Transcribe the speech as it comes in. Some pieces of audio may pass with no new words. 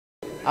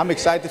I'm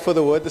excited for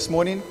the word this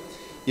morning.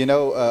 You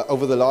know,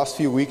 over the last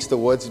few weeks, the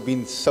word's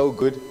been so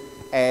good.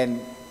 And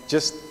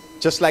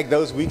just like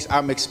those weeks,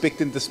 I'm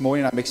expecting this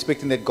morning, I'm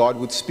expecting that God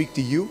would speak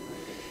to you.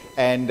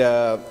 And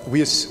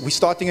we're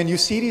starting a new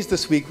series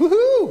this week.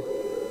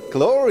 Woohoo!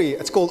 Glory!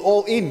 It's called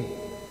All In.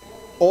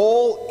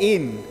 All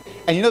In.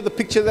 And you know, the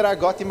picture that I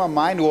got in my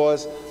mind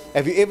was,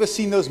 have you ever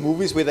seen those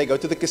movies where they go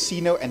to the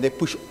casino and they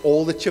push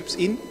all the chips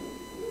in?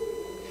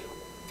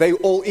 They're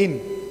all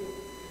in.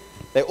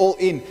 They're all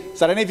in.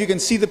 So I don't know if you can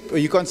see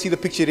you can't see the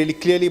picture really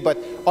clearly, but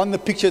on the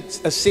picture it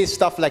says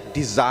stuff like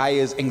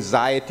desires,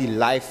 anxiety,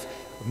 life,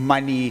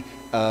 money,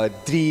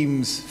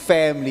 dreams,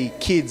 family,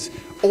 kids.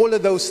 All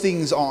of those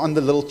things are on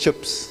the little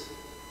chips.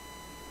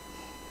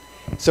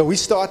 So we're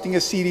starting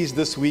a series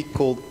this week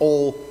called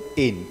All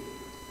In.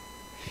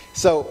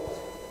 So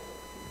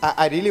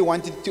I really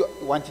wanted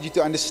you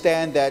to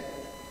understand that,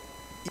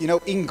 you know,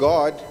 in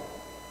God,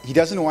 He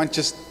doesn't want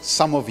just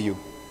some of you.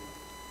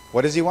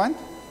 What does He want?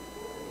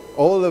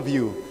 All of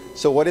you.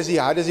 So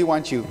how does He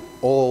want you?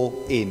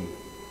 All in.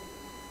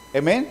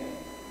 Amen?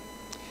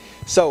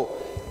 So,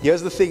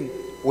 here's the thing.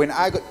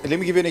 Let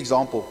me give you an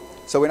example.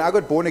 So when I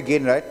got born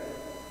again, right?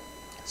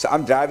 So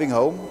I'm driving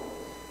home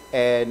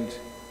and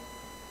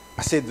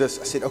I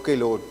said, okay,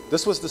 Lord,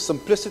 this was the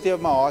simplicity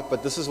of my heart,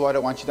 but this is what I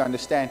want you to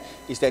understand,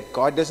 is that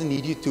God doesn't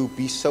need you to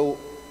be so,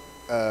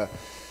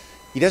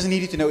 He doesn't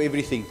need you to know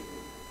everything,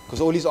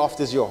 because all He's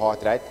after is your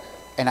heart, right?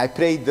 And I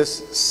prayed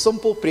this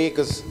simple prayer,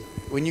 because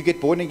when you get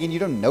born again, you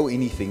don't know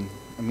anything.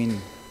 I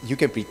mean, you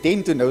can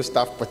pretend to know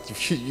stuff,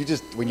 but you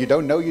just, when you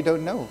don't know, you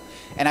don't know.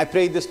 And I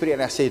prayed this prayer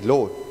and I said,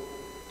 Lord,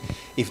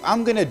 if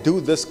I'm going to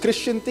do this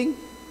Christian thing,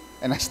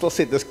 and I still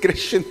said this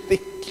Christian thing.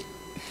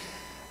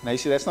 Now you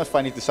see, that's not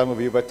funny to some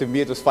of you, but to me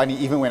it was funny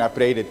even when I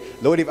prayed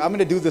it. Lord, if I'm going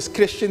to do this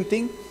Christian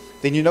thing,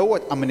 then you know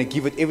what? I'm going to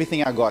give it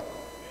everything I got.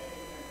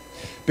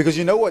 Because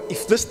you know what?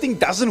 If this thing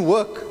doesn't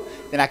work,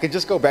 then I can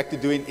just go back to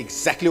doing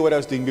exactly what I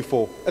was doing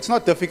before. It's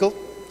not difficult.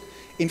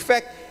 In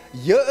fact,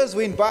 years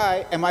went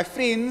by and my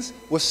friends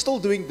were still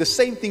doing the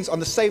same things on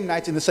the same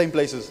nights in the same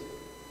places.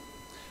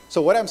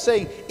 So what I'm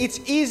saying,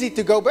 it's easy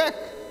to go back.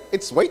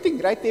 It's waiting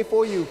right there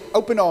for you.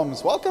 Open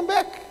arms. Welcome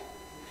back.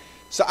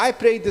 So I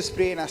prayed this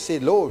prayer and I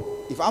said, Lord,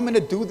 if I'm going to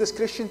do this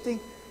Christian thing,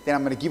 then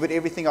I'm going to give it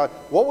everything out.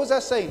 What was I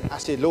saying? I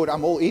said, Lord,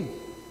 I'm all in.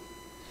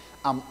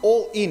 I'm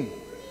all in.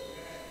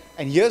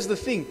 And here's the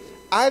thing.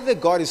 Either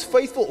God is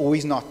faithful or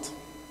He's not.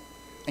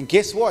 And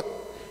guess what?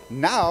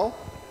 Now,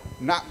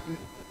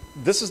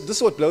 this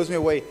is what blows me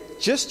away.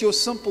 Just your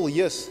simple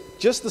yes.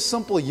 Just the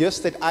simple yes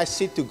that I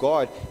said to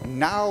God.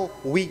 Now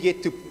we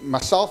get to,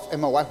 myself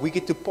and my wife, we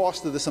get to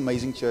pastor this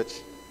amazing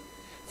church.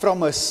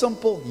 From a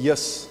simple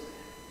yes.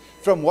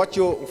 From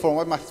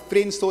what my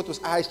friends thought was,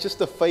 it's just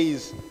a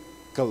phase.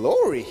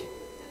 Glory.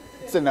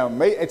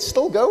 It's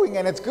still going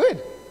and it's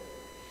good.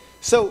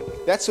 So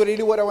that's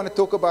really what I want to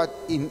talk about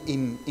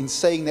in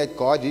saying that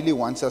God really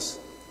wants us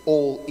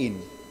all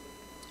in.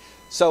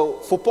 So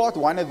for part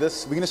one of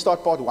this, we're going to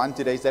start part one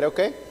today. Is that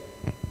okay?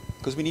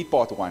 Because we need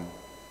part one.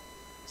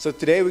 So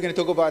today we're going to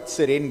talk about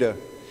surrender.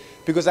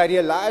 Because I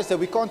realized that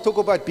we can't talk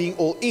about being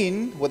all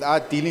in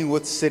without dealing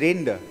with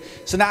surrender.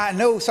 So now I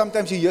know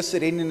sometimes you hear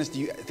surrender and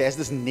there's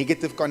this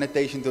negative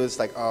connotation to it. It's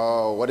like,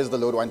 oh, what is the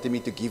Lord wanting me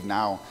to give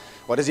now?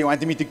 What does He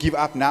want me to give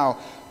up now?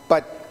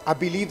 But I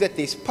believe that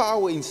there's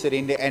power in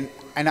surrender. And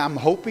I'm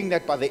hoping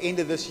that by the end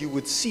of this, you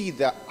would see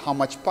how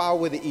much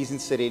power there is in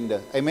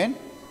surrender. Amen?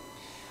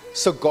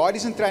 So God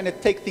isn't trying to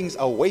take things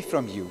away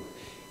from you.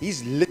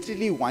 He's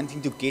literally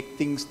wanting to get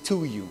things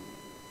to you.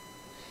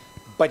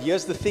 But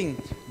here's the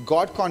thing.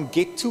 God can't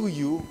get to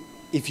you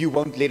if you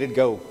won't let it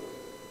go.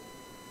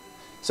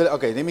 So,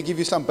 okay, let me give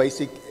you some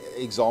basic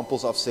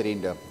examples of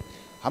surrender.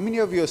 How many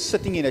of you are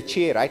sitting in a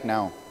chair right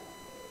now?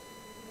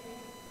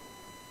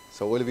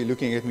 So all of you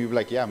looking at me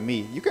like, yeah,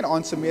 me. You can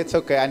answer me, it's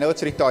okay. I know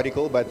it's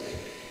rhetorical, but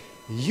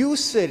you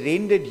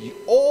surrendered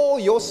all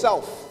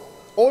yourself,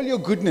 all your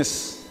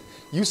goodness.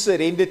 You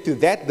surrendered to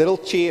that little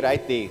chair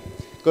right there.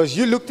 Because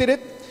you looked at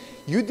it,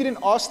 you didn't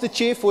ask the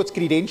chair for its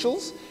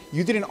credentials,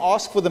 you didn't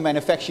ask for the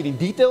manufacturing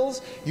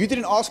details, you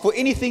didn't ask for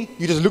anything,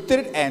 you just looked at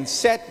it and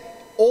sat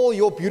all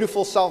your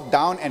beautiful self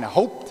down and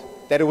hoped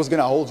that it was going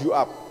to hold you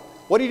up.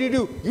 What did you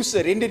do? You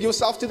surrendered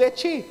yourself to that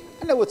chair.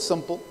 I know it's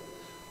simple.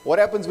 What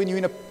happens when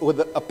you're with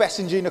a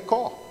passenger in a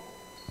car?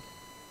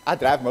 I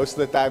drive most of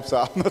the time, so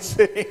I'm not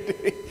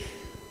surrendering.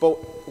 But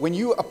when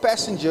you're a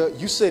passenger,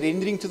 you're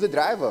surrendering to the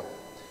driver.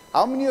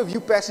 How many of you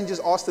passengers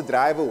asked the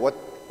driver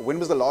when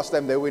was the last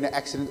time they were in an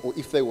accident, or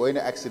if they were in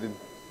an accident,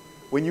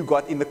 when you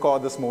got in the car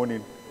this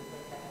morning?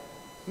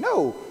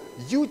 No,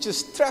 you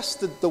just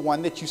trusted the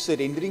one that you're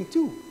surrendering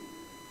to.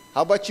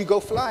 How about you go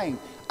flying?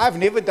 I've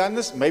never done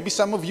this. Maybe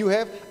some of you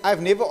have.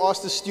 I've never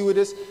asked the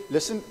stewardess,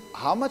 listen,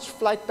 how much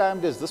flight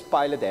time does this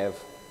pilot have?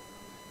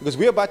 Because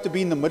we're about to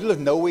be in the middle of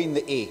nowhere in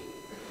the air.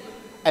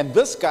 And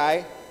this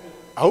guy,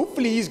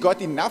 hopefully he's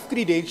got enough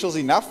credentials,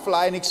 enough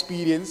flying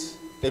experience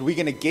that we're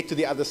going to get to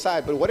the other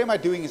side. But what am I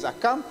doing is I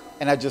come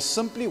and I just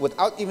simply,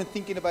 without even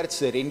thinking about it,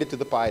 surrender to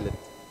the pilot.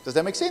 Does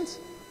that make sense?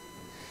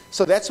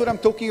 So that's what I'm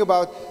talking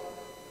about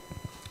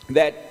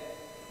that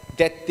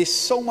there's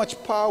so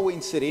much power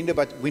in surrender,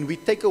 but when we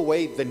take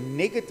away the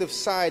negative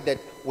side, that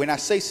when I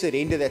say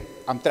surrender, that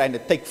I'm trying to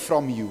take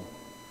from you.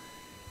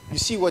 You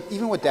see,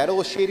 even what Daryl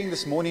was sharing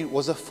this morning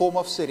was a form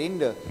of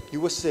surrender.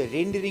 You were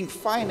surrendering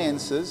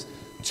finances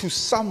to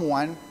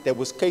someone that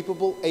was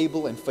capable,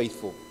 able, and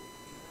faithful.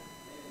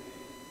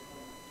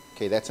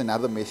 Okay, that's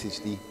another message,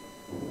 D.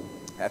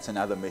 That's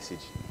another message.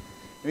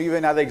 Let me give you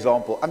another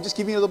example. I'm just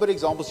giving you a little bit of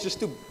examples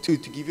just to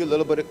give you a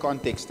little bit of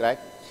context, right?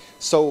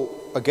 So,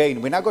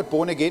 again, when I got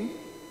born again,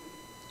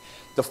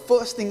 the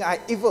first thing I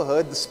ever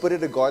heard the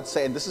Spirit of God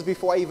say, and this is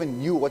before I even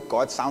knew what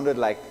God sounded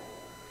like,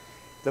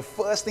 the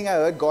first thing I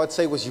heard God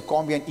say was, you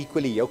can't be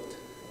unequally yoked.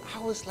 I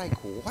was like,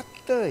 what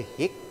the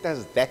heck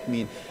does that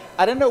mean?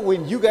 I don't know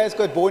when you guys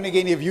got born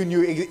again if you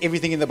knew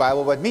everything in the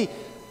Bible, but me,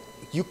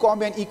 you can't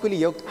be unequally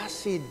yoked. I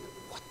said,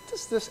 what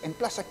is this? And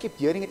plus I kept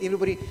hearing it,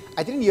 everybody.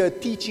 I didn't hear a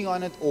teaching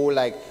on it, or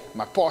like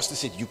my pastor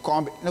said, you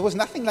can't be. And there was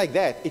nothing like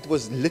that. It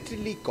was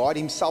literally God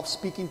himself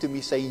speaking to me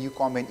saying, you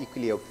can't be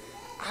unequally yoked.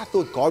 I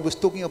thought God was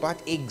talking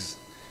about eggs.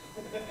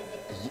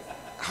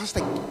 I was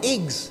like,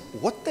 eggs?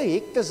 What the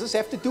heck does this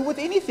have to do with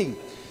anything?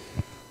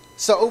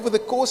 So over the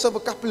course of a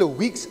couple of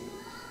weeks,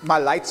 my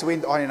lights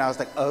went on and I was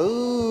like,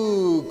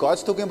 oh,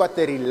 God's talking about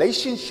the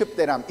relationship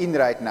that I'm in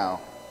right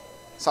now.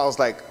 So I was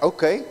like,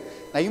 okay.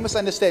 Now you must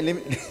understand,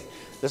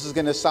 this is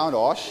going to sound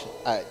harsh.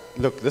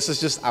 Look, this is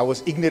just, I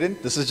was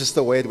ignorant. This is just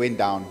the way it went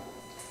down.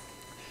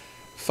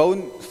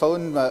 Phone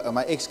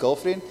my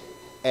ex-girlfriend,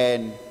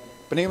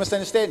 but now you must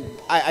understand,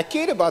 I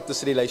cared about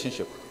this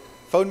relationship.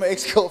 Phone my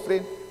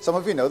ex-girlfriend. Some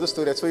of you know the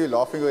story, that's why you're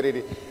laughing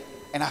already.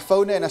 And I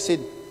phoned her and I said,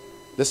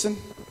 listen,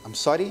 I'm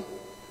sorry,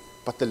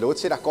 but the Lord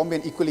said I can't be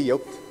unequally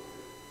yoked.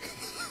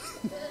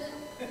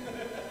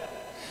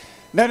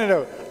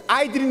 No.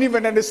 I didn't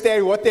even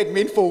understand what that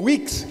meant for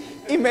weeks.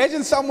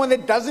 Imagine someone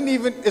that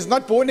is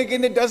not born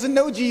again, that doesn't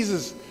know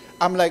Jesus.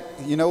 I'm like,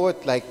 you know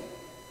what, like,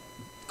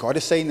 God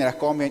is saying that I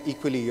can't be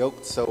unequally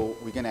yoked, so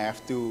we're going to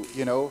have to,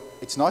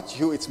 it's not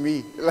you, it's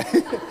me.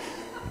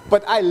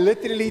 But I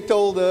literally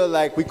told her,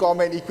 like, we can't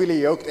be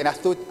unequally yoked, and I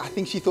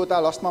think she thought I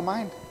lost my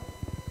mind.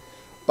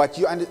 But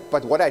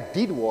what I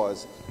did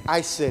was,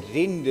 I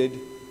surrendered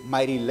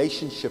my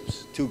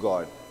relationships to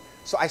God.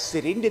 So I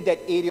surrendered that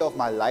area of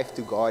my life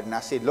to God, and I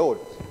said, Lord,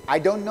 I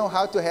don't know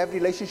how to have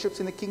relationships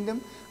in the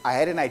kingdom. I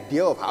had an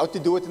idea of how to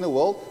do it in the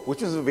world,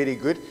 which was very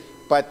good.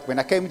 But when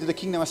I came into the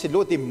kingdom, I said,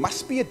 Lord, there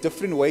must be a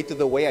different way to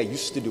the way I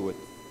used to do it.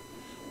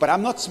 But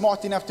I'm not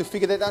smart enough to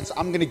figure that out, so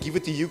I'm going to give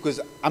it to you, because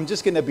I'm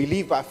just going to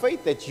believe by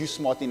faith that you're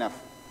smart enough.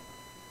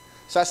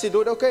 So I said,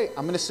 Lord, okay,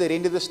 I'm going to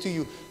surrender this to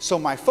you. So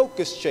my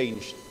focus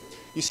changed.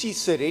 You see,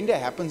 surrender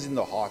happens in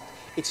the heart.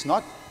 It's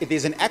not,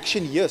 there's an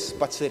action, yes,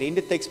 but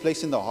surrender takes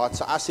place in the heart.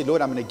 So I said,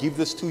 Lord, I'm going to give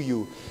this to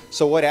you.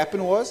 So what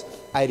happened was,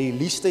 I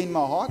released it in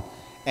my heart,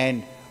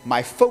 and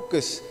my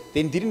focus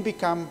then didn't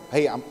become,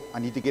 hey, I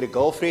need to get a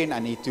girlfriend, I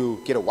need to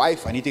get a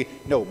wife,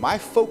 no, my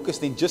focus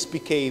then just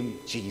became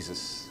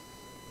Jesus.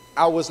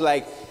 I was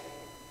like,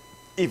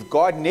 if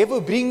God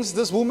never brings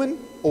this woman,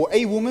 or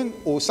a woman,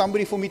 or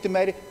somebody for me to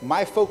marry,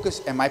 my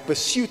focus and my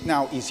pursuit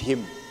now is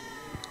Him.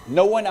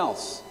 No one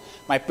else.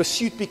 My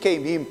pursuit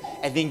became Him.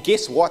 And then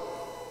guess what?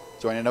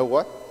 Do you want to know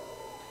what?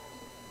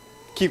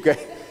 Keep going.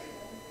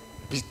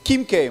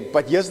 Kim came,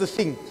 but here's the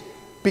thing.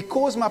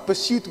 Because my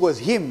pursuit was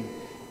Him,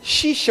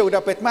 she showed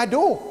up at my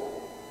door.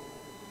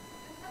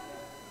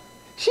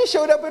 She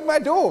showed up at my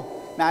door.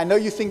 Now, I know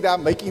you think that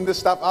I'm making this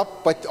stuff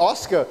up, but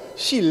ask her.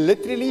 She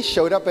literally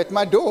showed up at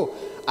my door.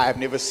 I have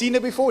never seen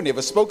her before,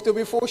 never spoke to her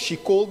before. She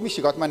called me.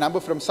 She got my number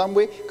from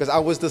somewhere, because I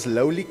was this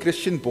lowly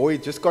Christian boy,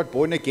 just got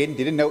born again,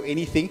 didn't know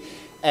anything.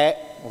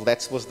 Well,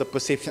 that was the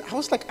perception. I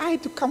was like, I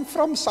had to come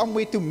from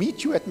somewhere to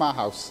meet you at my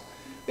house.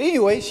 But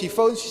anyway, she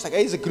phones. She's like,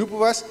 hey, there's a group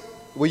of us.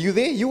 Were you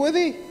there? You were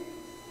there.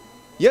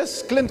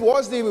 Yes, Clint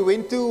was there. We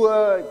went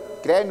to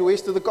Grand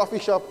West to the coffee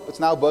shop. It's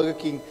now Burger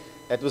King.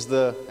 That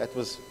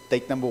was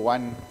date number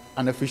 1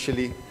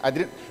 unofficially.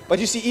 But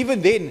you see,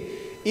 even then,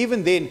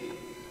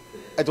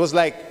 it was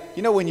like,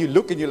 when you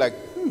look and you're like,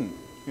 you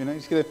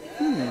just get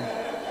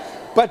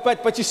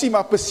But you see,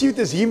 my pursuit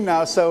is Him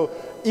now. So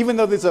even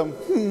though there's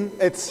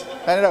it's,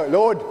 I don't know,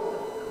 Lord,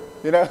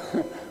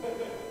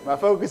 my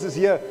focus is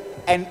here.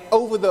 And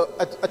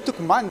it took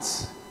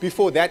months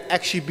before that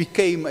actually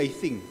became a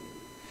thing.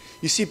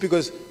 You see,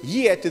 because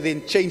He had to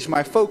then change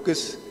my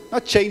focus,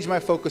 not change my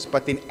focus,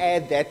 but then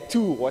add that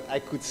to what I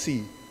could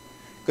see.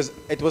 Because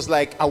it was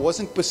like I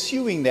wasn't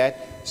pursuing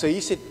that. So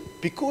He said,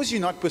 because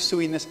you're not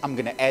pursuing this, I'm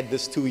going to add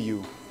this to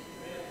you.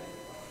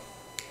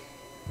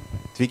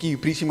 Vicky, you're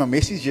preaching my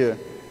message here.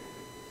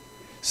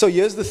 So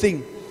here's the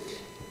thing.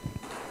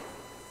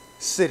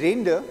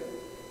 Surrender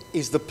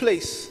is the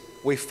place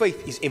where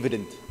faith is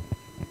evident.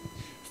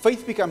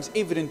 Faith becomes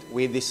evident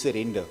where there's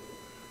surrender.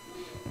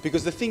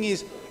 Because the thing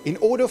is, in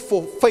order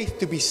for faith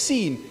to be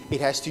seen,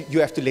 you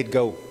have to let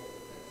go.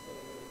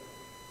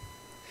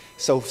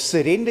 So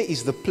surrender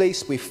is the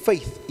place where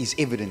faith is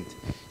evident.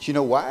 Do you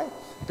know why?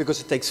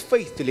 Because it takes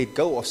faith to let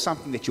go of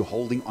something that you're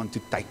holding onto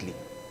tightly.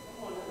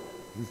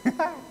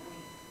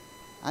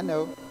 I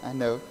know.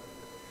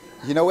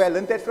 You know where I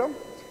learned that from?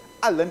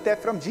 I learned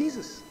that from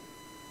Jesus.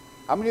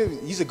 How many of you?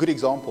 He's a good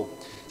example.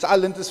 So I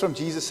learned this from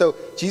Jesus. So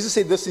Jesus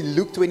said this in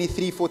Luke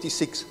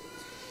 23:46.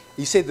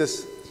 He said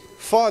this,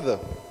 Father,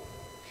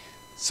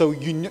 so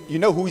you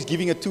know who he's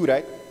giving it to,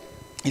 right?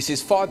 He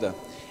says, Father,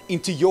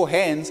 into your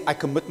hands I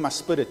commit my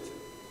spirit.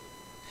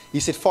 He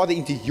said, Father,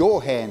 into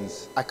your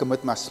hands I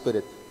commit my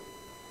spirit.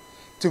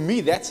 To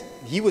me,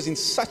 he was in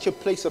such a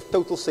place of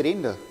total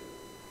surrender.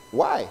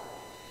 Why?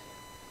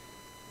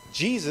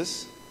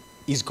 Jesus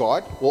is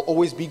God, will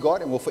always be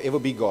God, and will forever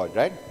be God,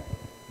 right?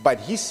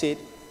 But he said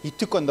he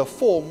took on the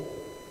form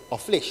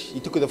of flesh. He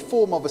took on the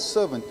form of a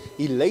servant.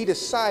 He laid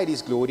aside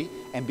his glory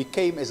and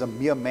became as a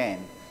mere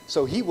man.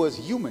 So he was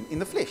human in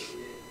the flesh.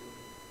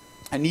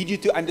 I need you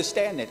to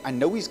understand that. I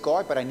know he's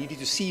God, but I need you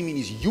to see him in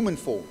his human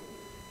form,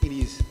 in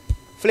his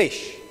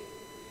flesh.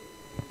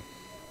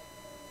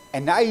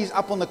 And now he's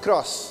up on the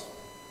cross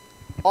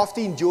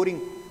after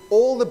enduring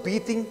all the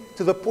beating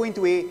to the point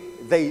where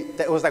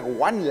that was like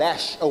one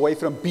lash away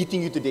from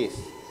beating you to death.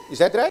 Is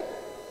that right?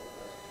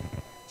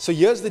 So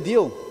here's the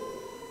deal.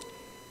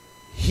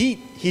 He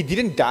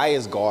didn't die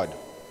as God.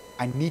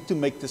 I need to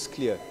make this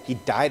clear. He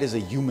died as a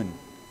human.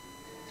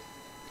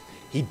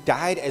 He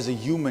died as a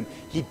human.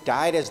 He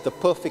died as the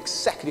perfect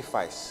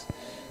sacrifice.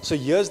 So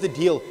here's the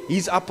deal.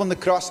 He's up on the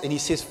cross and he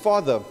says,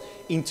 Father,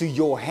 into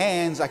your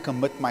hands I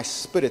commit my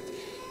spirit.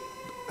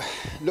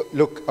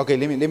 Look, okay,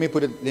 let me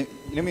put it,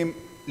 let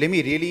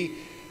me really,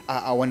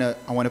 I want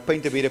to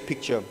paint a better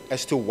picture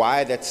as to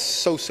why that's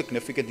so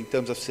significant in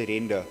terms of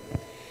surrender.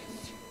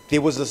 There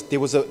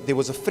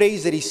was a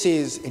phrase that he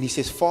says, and he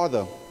says,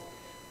 Father,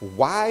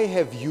 why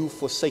have you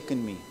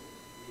forsaken me?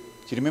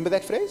 Do you remember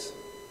that phrase?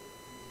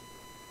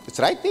 It's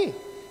right there.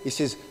 He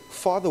says,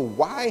 Father,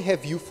 why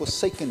have you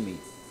forsaken me?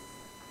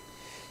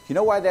 You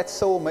know why that's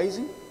so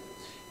amazing?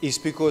 It's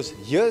because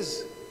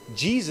here's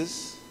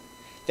Jesus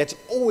that's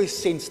always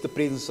sensed the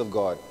presence of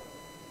God.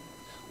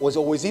 Was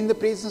always in the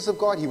presence of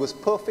God. He was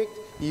perfect.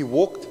 He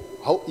walked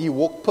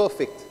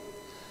perfect.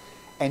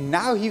 And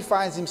now he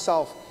finds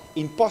himself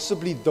in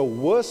possibly the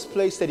worst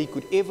place that he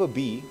could ever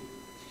be.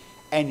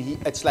 And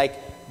it's like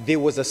there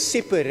was a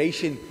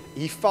separation.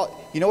 He felt,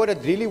 you know what it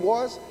really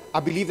was? I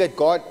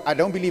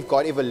don't believe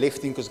God ever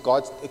left him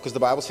because the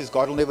Bible says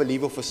God will never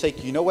leave or forsake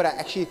you. You know what I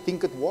actually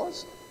think it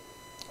was?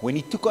 When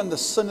he took on the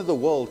sin of the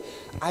world,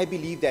 I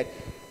believe that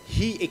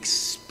he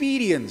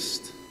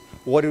experienced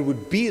what it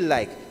would be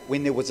like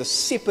when there was a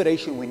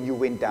separation when you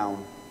went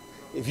down.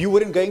 If you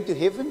weren't going to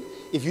heaven,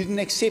 if you didn't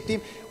accept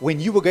him, when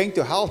you were going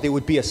to hell, there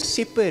would be a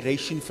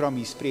separation from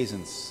his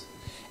presence.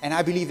 And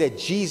I believe that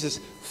Jesus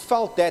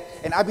felt that,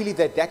 and I believe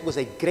that that was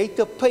a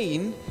greater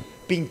pain,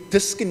 being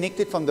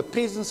disconnected from the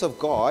presence of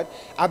God.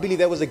 I believe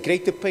that was a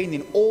greater pain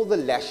than all the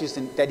lashes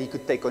that he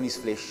could take on his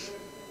flesh.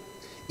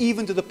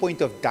 Even to the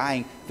point of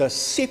dying, the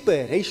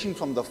separation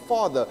from the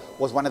Father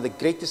was one of the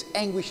greatest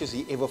anguishes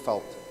he ever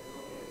felt.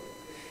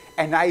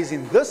 And now he's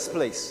in this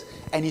place,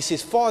 and he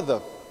says, Father,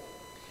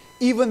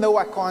 even though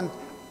I can't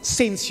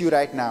sense you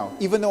right now,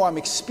 even though I'm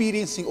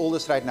experiencing all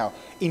this right now,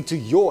 into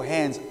your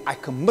hands I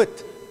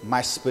commit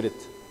my spirit.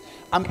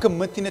 I'm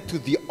committing it to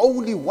the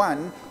only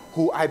one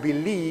who I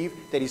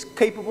believe that is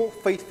capable,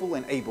 faithful,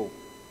 and able.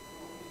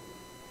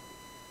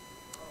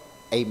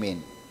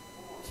 Amen.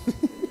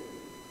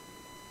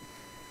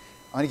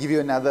 I want to give you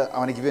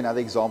another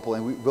example,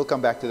 and we'll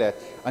come back to that.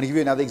 I want to give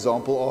you another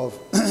example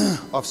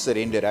of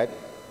surrender, right?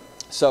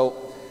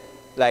 So,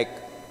 like,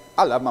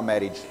 I love my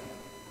marriage,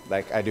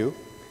 like I do,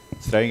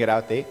 throwing it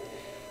out there.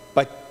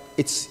 But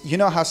it's, you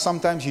know how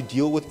sometimes you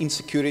deal with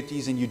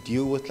insecurities and you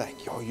deal with like,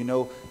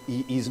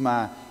 is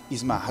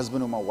my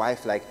husband or my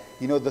wife, like,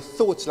 the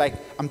thoughts, like,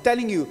 I'm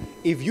telling you,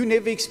 if you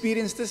never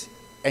experienced this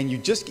and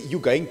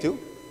you're going to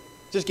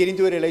just get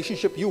into a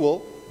relationship, you will,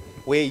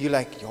 where you're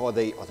like, are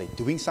they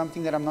doing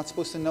something that I'm not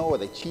supposed to know? Are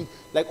they cheat?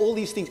 Like all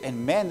these things.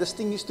 And man, this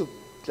thing used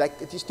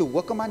to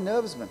work on my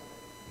nerves, man.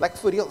 Like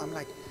for real, I'm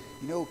like,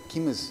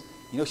 Kim is,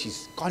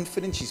 she's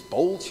confident, she's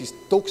bold, she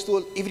talks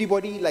to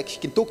everybody, like she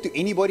can talk to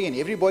anybody and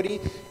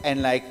everybody,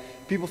 and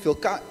like people feel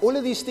all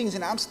of these things,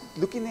 and I'm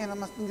looking there and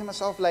I'm thinking to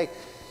myself, like,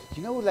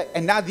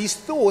 and now these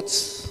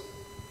thoughts,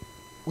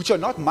 which are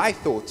not my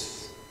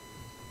thoughts,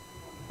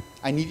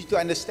 I need you to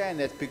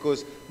understand that,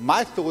 because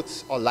my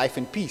thoughts are life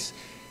and peace.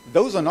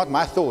 Those are not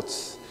my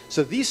thoughts.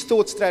 So these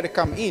thoughts try to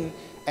come in,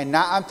 and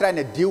now I'm trying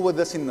to deal with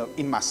this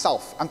in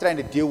myself. I'm trying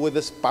to deal with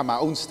this by my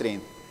own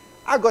strength.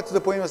 I got to the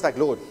point where I was like,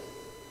 Lord,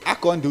 I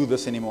can't do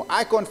this anymore.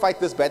 I can't fight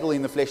this battle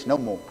in the flesh no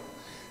more.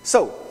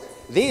 So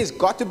there's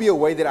got to be a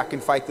way that I can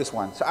fight this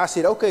one. So I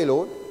said, okay,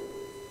 Lord,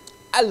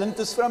 I learned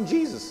this from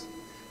Jesus.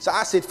 So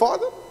I said,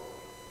 Father,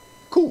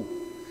 cool.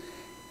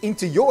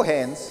 Into your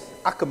hands,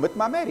 I commit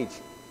my marriage.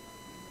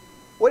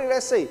 What did I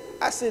say?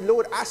 I said,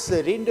 Lord, I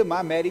surrender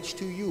my marriage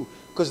to you.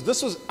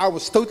 Because I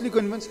was totally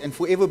convinced and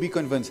forever be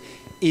convinced.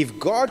 If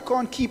God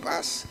can't keep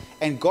us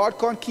and God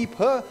can't keep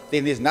her,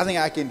 then there's nothing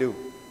I can do.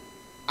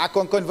 I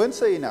can't convince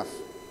her enough.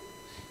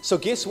 So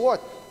guess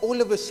what? All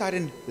of a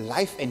sudden,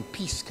 life and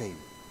peace came.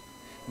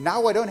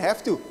 Now I don't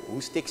have to.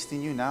 Who's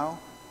texting you now?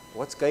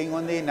 What's going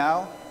on there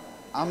now?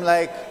 I'm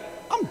like,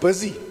 I'm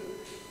busy.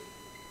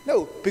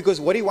 No,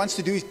 because what he wants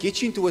to do is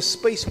get you into a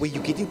space where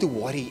you get into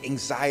worry,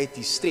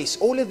 anxiety, stress,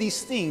 all of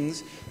these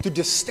things to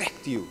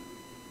distract you.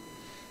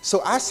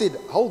 So I said,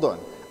 hold on,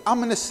 I'm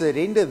going to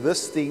surrender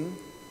this thing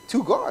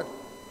to God.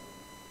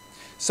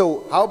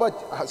 So how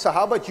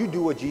about you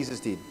do what Jesus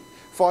did?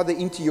 Father,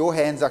 into your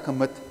hands I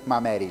commit my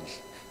marriage,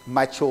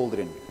 my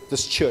children,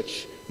 this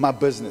church, my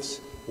business,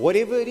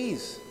 whatever it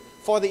is.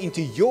 Father,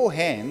 into your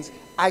hands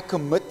I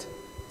commit,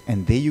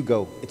 and there you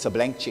go. It's a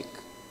blank check.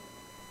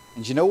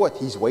 And you know what?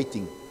 He's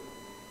waiting.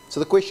 So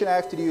the question I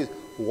have to do is,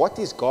 what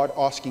is God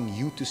asking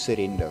you to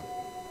surrender?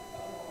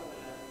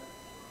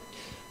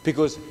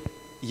 Because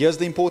here's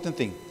the important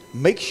thing.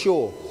 Make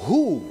sure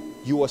who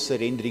you are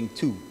surrendering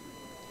to.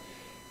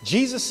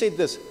 Jesus said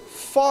this,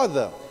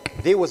 Father,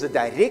 there was a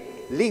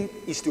direct link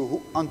as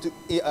to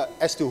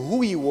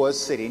who he was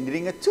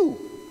surrendering it to.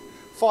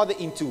 Father,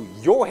 into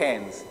your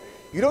hands.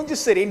 You don't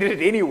just surrender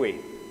it anyway.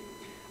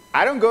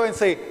 I don't go and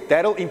say,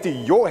 that'll into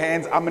your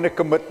hands, I'm going to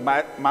commit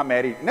my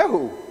marriage.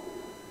 No.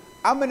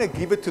 I'm going to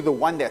give it to the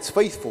one that's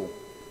faithful.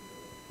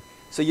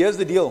 So here's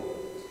the deal.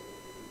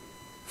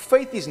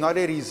 Faith is not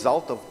a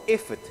result of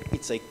effort.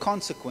 It's a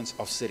consequence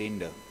of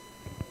surrender.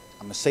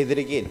 I'm going to say that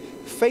again.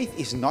 Faith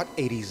is not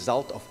a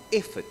result of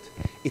effort.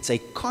 It's a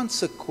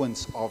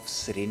consequence of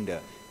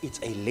surrender. It's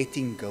a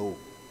letting go.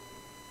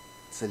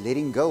 It's a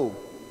letting go.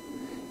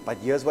 But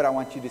here's what I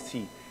want you to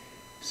see.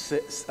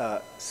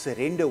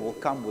 Surrender will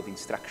come with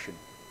instruction.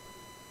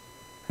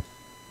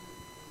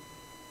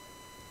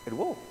 It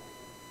will.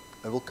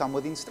 It will come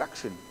with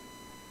instruction.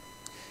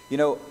 You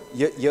know,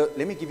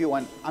 let me give you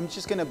one. I'm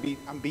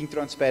being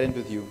transparent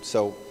with you.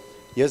 So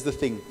here's the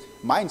thing.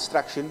 My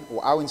instruction,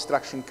 or our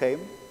instruction came,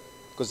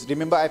 because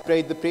remember I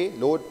prayed the prayer,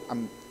 Lord,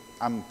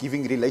 I'm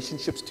giving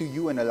relationships to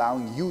you and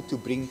allowing you to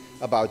bring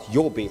about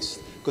your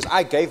best. Because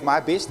I gave my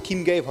best,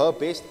 Kim gave her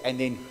best, and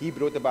then he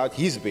brought about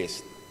his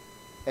best.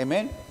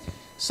 Amen?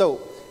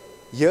 So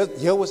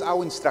here was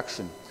our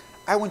instruction.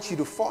 I want you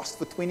to fast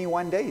for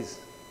 21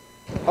 days.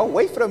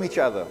 Away from each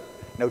other.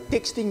 No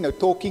texting, no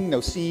talking,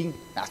 no seeing,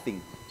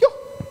 nothing.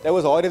 That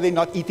was harder than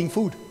not eating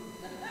food.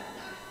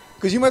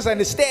 Because you must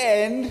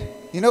understand,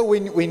 you know,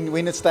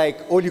 when it's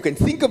like all you can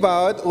think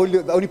about,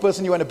 the only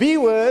person you want to be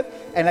with,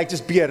 and like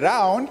just be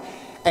around,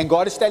 and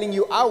God is telling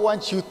you, I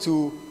want you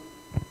to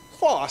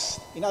fast.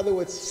 In other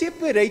words,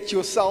 separate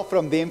yourself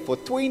from them for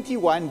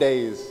 21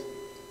 days.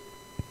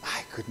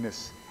 My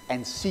goodness.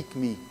 And seek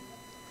me.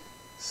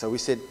 So we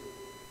said,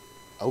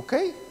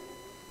 okay.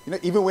 You know,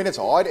 even when it's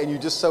hard and you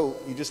just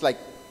like,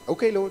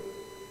 okay, Lord.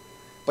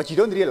 But you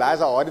don't realize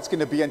how hard it's going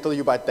to be until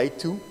you're by day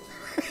 2.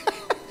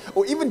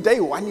 Or even day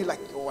 1, you're like,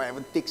 oh, I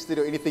haven't texted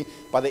or anything.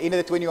 By the end of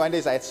the 21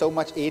 days, I had so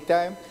much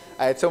airtime.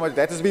 I had so much,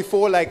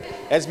 before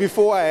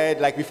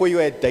you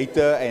had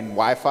data and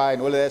Wi-Fi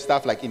and all of that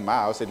stuff, like in my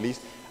house at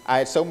least. I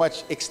had so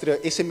much extra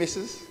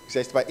SMSs, because I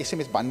used to buy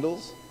SMS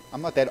bundles.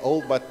 I'm not that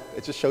old, but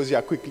it just shows you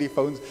how quickly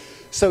phones.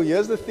 So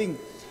here's the thing.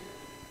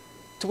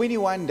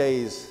 21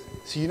 days.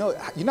 So you know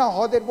how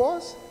hard that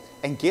was?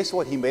 And guess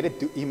what? He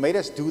made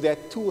us do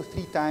that 2 or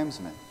 3 times,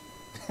 man.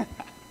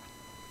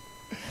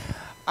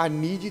 I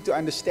need you to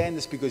understand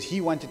this, because he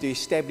wanted to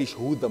establish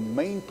who the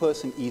main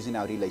person is in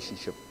our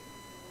relationship.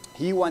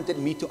 He wanted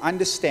me to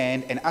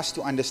understand and us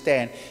to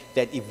understand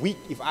that if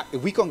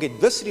we can't get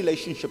this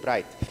relationship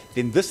right,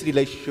 then this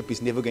relationship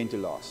is never going to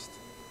last.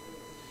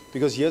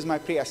 Because here's my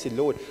prayer. I said,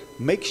 Lord,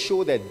 make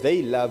sure that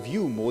they love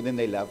you more than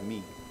they love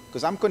me.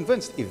 Because I'm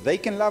convinced if they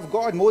can love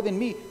God more than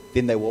me,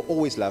 then they will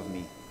always love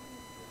me.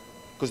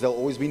 Because there'll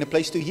always be a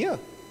place to hear.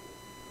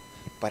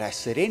 But I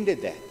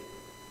surrendered that.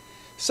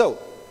 So,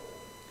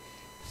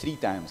 3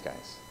 times,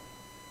 guys.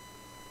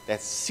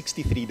 That's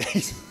 63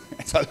 days.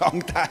 That's a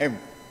long time.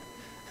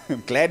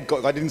 I'm glad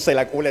God didn't say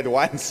like all at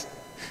once.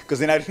 Because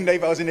then I didn't know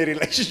if I was in a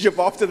relationship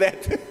after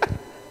that.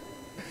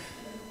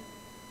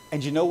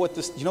 And you know what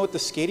the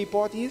scary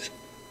part is?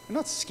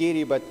 Not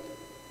scary, but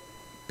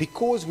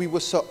because we were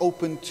so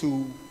open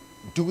to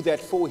do that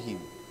for him,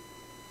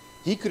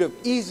 he could have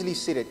easily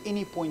said at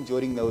any point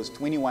during those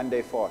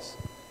 21-day fasts,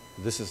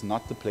 this is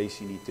not the place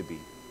you need to be.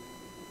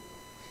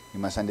 You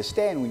must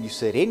understand, when you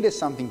surrender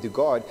something to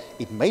God,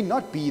 it may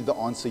not be the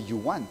answer you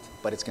want,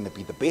 but it's going to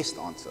be the best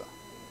answer.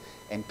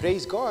 And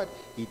praise God,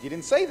 he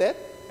didn't say that,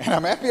 and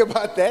I'm happy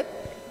about that.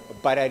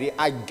 But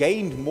I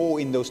gained more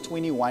in those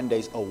 21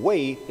 days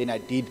away than I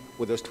did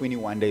with those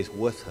 21 days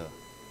with her.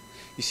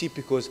 You see,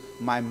 because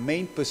my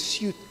main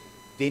pursuit,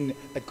 then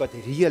it got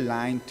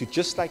realigned to,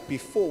 just like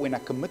before when I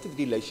committed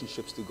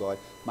relationships to God,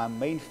 my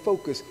main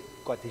focus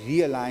got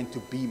realigned to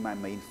be my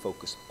main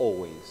focus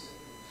always.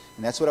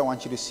 And that's what I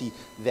want you to see,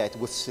 that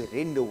with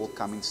surrender will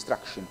come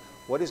instruction.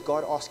 What is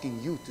God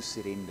asking you to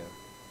surrender?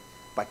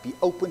 But be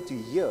open to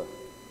hear,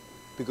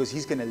 because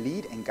he's going to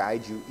lead and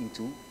guide you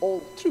into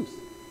all truth.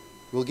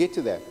 We'll get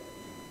to that.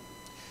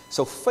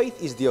 So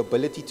faith is the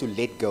ability to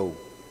let go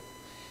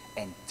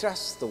and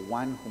trust the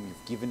one whom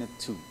you've given it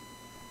to.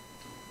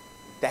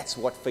 That's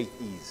what faith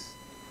is.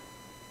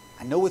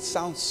 I know it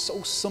sounds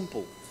so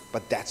simple,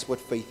 but that's what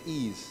faith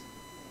is.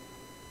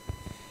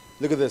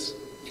 Look at this.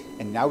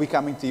 And now we're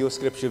coming to your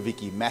scripture,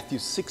 Vicky. Matthew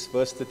 6,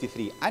 verse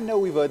 33. I know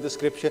we've heard the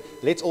scripture.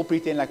 Let's all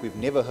pretend like we've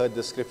never heard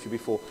the scripture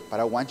before. But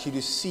I want you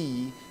to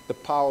see the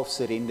power of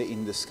surrender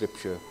in the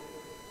scripture.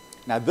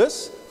 Now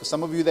this, for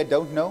some of you that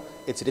don't know,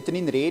 it's written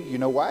in red. You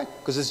know why?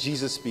 Because it's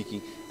Jesus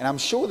speaking. And I'm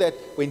sure that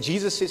when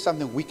Jesus says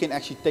something, we can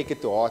actually take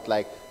it to heart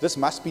like, this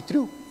must be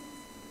true.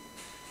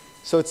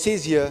 So it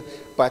says here,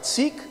 but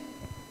seek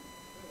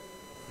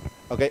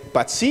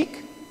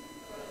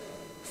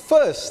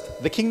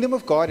first the kingdom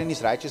of God and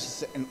his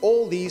righteousness, and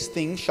all these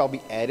things shall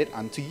be added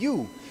unto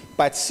you.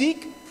 But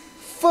seek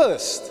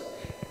first.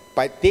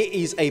 But there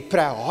is a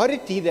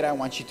priority that I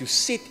want you to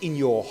set in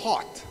your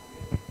heart.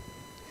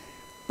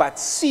 But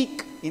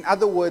seek, in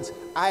other words,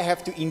 I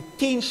have to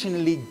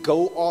intentionally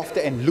go after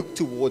and look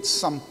towards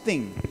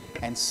something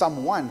and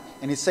someone.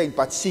 And it's saying,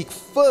 but seek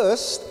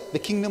first the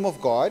kingdom of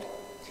God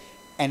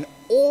and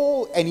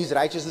his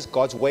righteousness,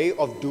 God's way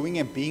of doing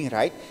and being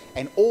right,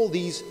 and all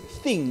these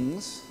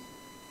things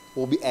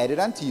will be added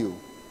unto you.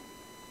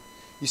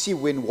 You see,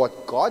 when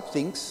what God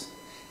thinks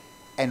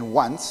and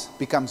wants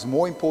becomes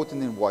more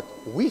important than what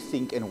we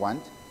think and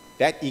want,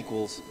 that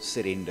equals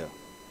surrender.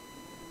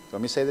 So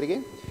let me say that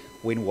again.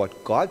 When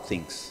what God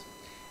thinks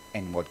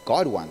and what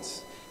God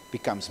wants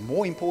becomes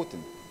more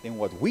important than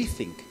what we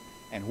think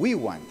and we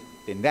want,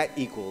 then that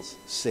equals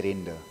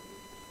surrender.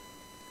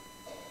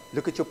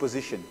 Look at your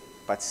position,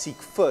 but seek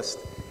first,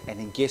 and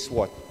then guess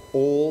what?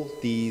 All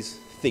these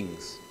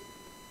things.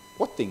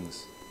 What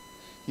things?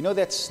 You know,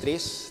 that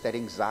stress, that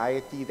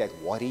anxiety, that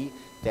worry,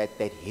 that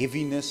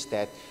heaviness,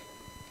 that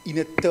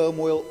inner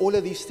turmoil, all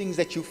of these things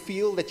that you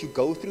feel, that you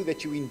go through,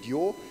 that you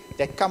endure,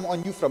 that come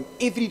on you from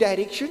every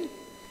direction.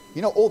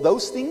 You know, all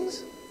those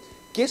things,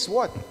 guess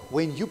what?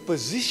 When you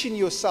position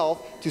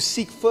yourself to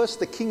seek first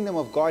the kingdom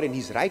of God and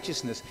his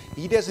righteousness,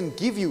 he doesn't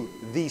give you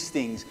these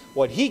things.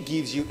 What he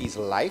gives you is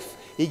life.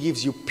 He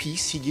gives you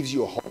peace. He gives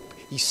you hope.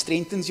 He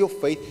strengthens your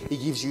faith. He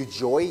gives you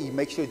joy. He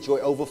makes your joy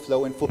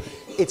overflow and full.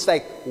 It's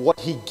like what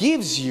he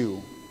gives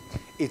you,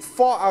 it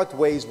far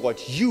outweighs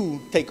what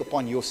you take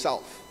upon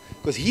yourself.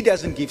 Because he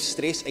doesn't give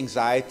stress,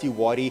 anxiety,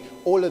 worry,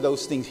 all of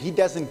those things. He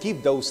doesn't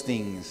give those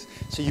things.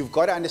 So you've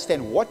got to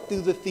understand, what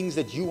do the things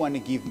that you want to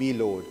give me,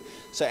 Lord?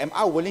 So am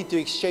I willing to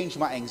exchange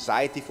my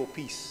anxiety for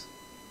peace?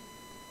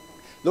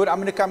 Lord, I'm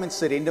going to come and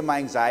surrender my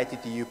anxiety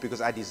to you because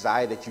I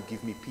desire that you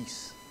give me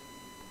peace.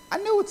 I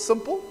know it's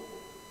simple,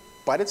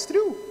 but it's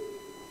true.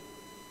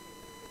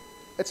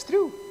 It's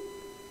true.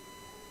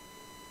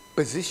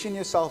 Position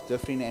yourself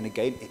differently, and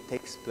again, it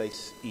takes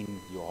place in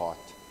your heart.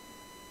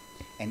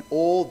 And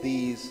all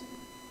these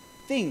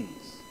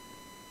things,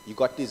 you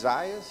got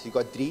desires, you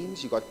got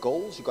dreams, you got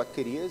goals, you got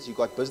careers, you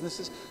got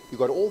businesses, you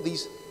got all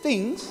these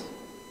things,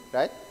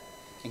 right?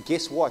 And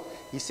guess what?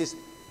 He says,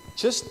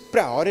 just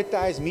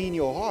prioritize me in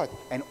your heart.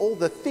 And all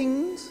the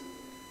things,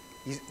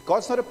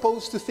 God's not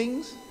opposed to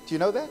things. Do you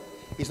know that?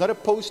 He's not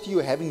opposed to you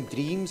having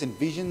dreams and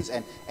visions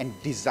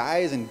and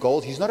desires and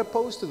goals. He's not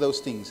opposed to those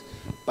things.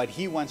 But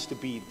he wants to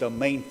be the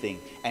main thing.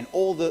 And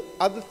all the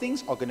other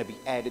things are going to be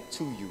added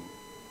to you.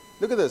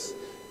 Look at this.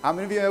 How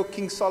many of you know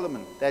King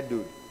Solomon? That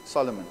dude,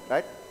 Solomon,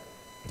 right?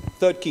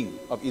 Third king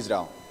of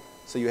Israel.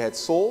 So you had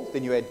Saul,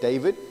 then you had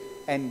David.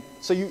 And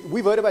so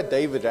we've heard about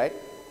David, right?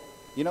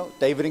 You know,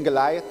 David and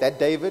Goliath, that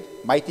David,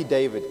 mighty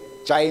David,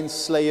 giant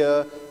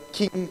slayer,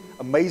 king,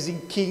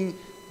 amazing king.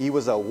 He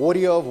was a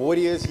warrior of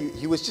warriors.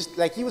 He was just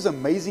like, he was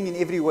amazing in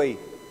every way. He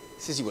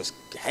says he was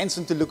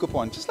handsome to look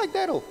upon, just like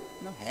Daryl,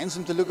 you know,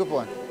 handsome to look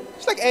upon.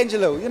 Just like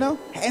Angelo, you know,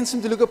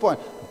 handsome to look upon.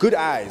 Good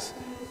eyes,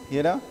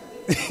 you know.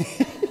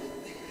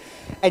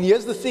 And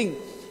here's the thing.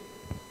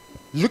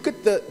 Look at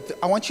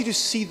I want you to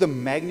see the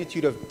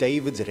magnitude of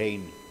David's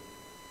reign.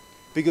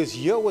 Because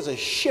here was a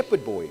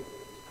shepherd boy,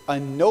 a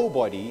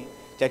nobody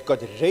that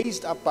got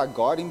raised up by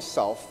God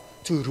himself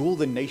to rule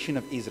the nation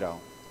of Israel,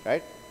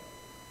 right?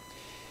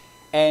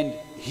 And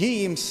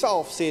he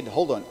himself said,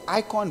 hold on,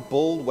 I can't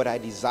build what I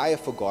desire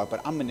for God,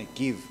 but I'm going to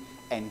give,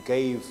 and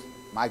gave.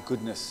 My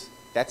goodness.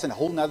 That's a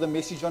whole nother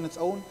message on its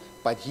own,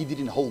 but he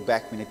didn't hold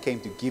back when it came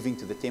to giving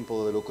to the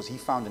temple of the Lord, because he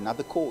found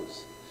another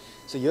cause.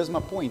 So here's my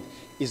point,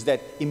 is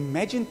that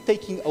imagine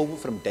taking over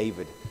from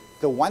David,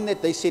 the one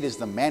that they said is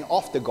the man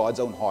after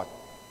God's own heart.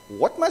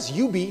 What must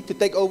you be to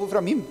take over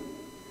from him?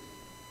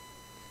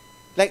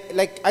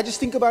 Like I just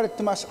think about it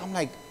to myself. I'm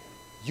like,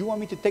 you want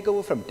me to take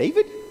over from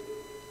David?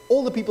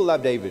 All the people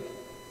love David.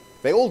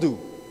 They all do.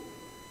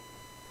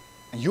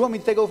 And you want me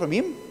to take over from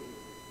him?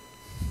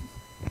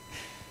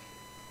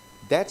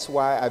 That's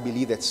why I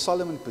believe that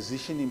Solomon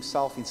positioned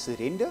himself in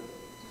surrender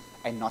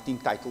and not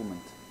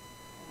entitlement.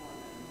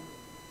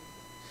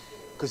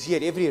 Because he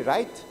had every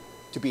right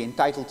to be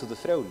entitled to the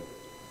throne.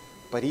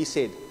 But he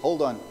said,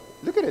 hold on,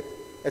 look at it.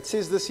 It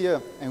says this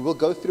here, and we'll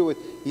go through it.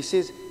 He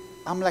says,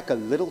 I'm like a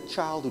little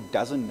child who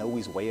doesn't know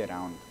his way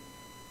around.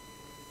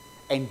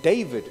 And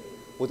David,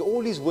 with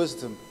all his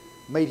wisdom,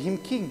 made him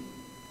king.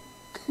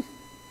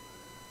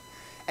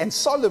 And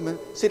Solomon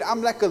said,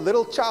 I'm like a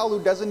little child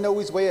who doesn't know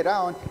his way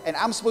around, and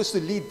I'm supposed to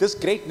lead this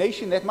great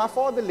nation that my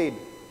father led.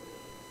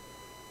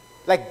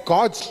 Like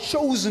God's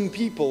chosen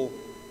people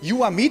You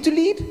want me to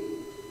lead?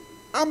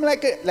 I'm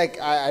like,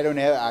 I don't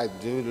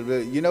have,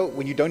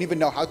 when you don't even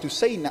know how to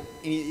say,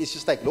 it's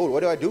just like, Lord,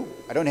 what do?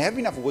 I don't have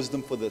enough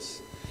wisdom for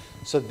this.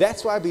 So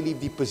that's why I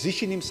believe he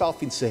positioned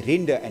himself in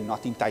surrender and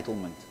not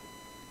entitlement.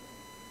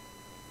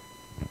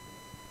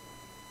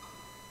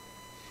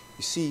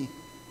 You see,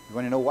 you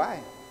want to know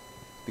why?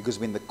 Because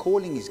when the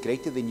calling is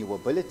greater than your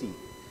ability,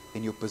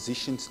 then your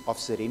position of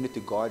surrender to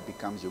God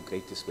becomes your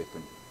greatest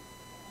weapon.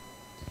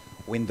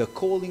 When the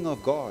calling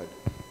of God,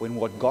 when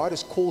what God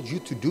has called you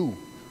to do,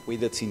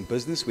 whether it's in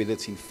business, whether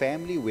it's in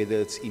family, whether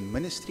it's in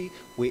ministry,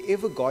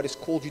 wherever God has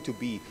called you to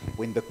be,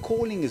 when the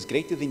calling is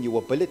greater than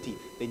your ability,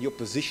 then your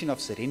position of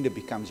surrender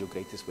becomes your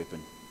greatest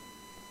weapon.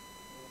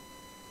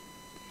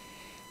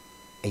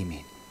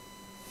 Amen.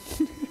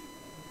 You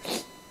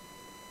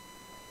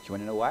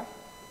want to know why?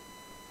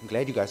 I'm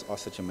glad you guys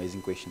asked such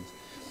amazing questions.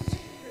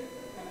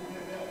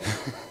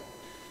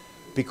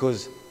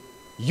 Because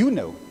you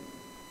know,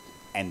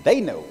 and they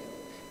know,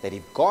 that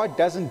if God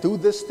doesn't do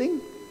this thing,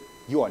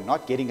 you are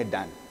not getting it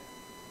done.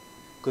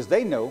 Because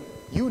they know,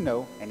 you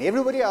know, and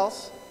everybody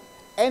else,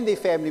 and their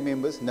family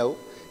members know,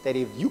 that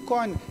if you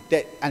can't,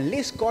 that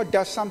unless God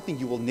does something,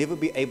 you will never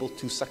be able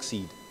to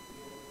succeed.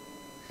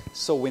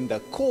 So when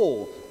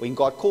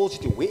God calls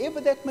you to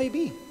wherever that may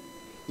be,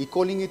 He's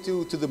calling you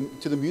to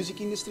the music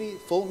industry,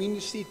 film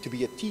industry, to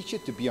be a teacher,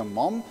 to be a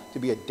mom, to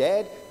be a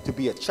dad, to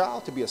be a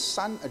child, to be a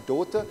son, a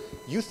daughter.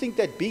 You think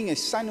that being a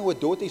son or a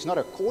daughter is not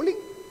a calling?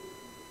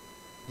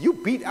 You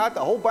beat out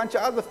a whole bunch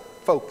of other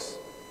folks.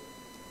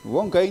 We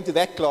won't go into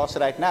that class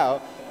right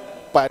now,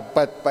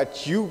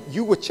 but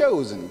you were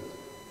chosen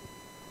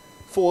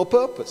for a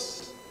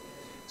purpose.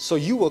 So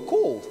you were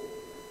called.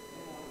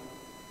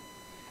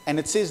 And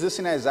it says this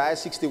in Isaiah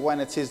 61,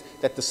 it says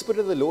that the Spirit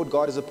of the Lord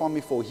God is upon me,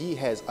 for He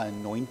has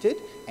anointed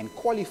and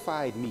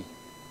qualified me.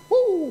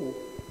 Woo!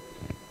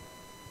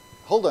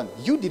 Hold on,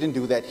 you didn't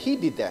do that, He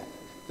did that.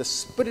 The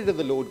Spirit of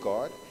the Lord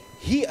God,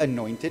 He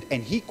anointed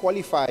and He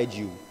qualified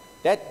you.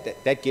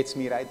 That gets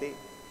me right there.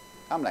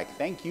 I'm like,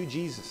 thank you,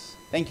 Jesus.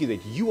 Thank you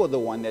that you are the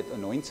one that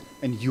anoints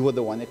and you are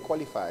the one that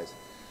qualifies.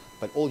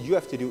 But all you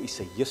have to do is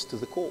say yes to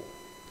the call,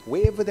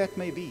 wherever that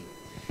may be.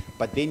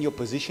 But then your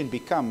position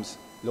becomes,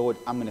 Lord,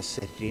 I'm going to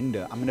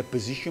surrender. I'm going to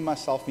position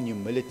myself in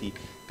humility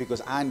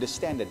because I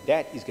understand that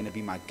that is going to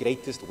be my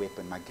greatest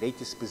weapon, my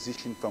greatest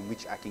position from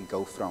which I can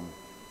go from.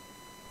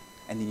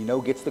 And then you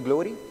know who gets the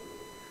glory?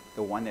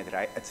 The one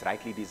that it's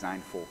rightly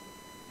designed for.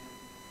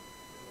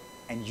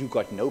 And you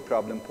got no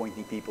problem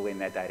pointing people in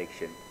that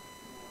direction.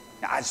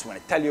 Now, I just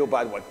want to tell you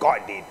about what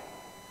God did.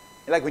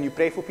 Like when you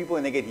pray for people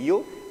and they get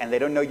healed and they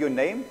don't know your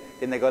name,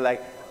 then they go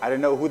like, I don't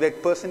know who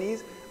that person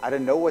is. I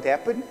don't know what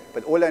happened,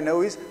 but all I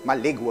know is my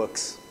leg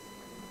works.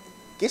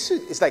 Guess who?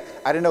 It's like,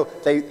 I don't know.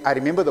 I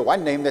remember the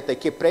one name that they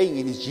kept praying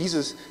in is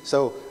Jesus.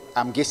 So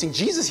I'm guessing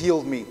Jesus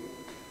healed me.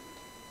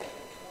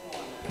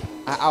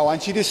 I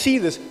want you to see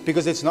this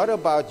because it's not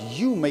about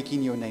you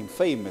making your name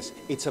famous.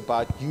 It's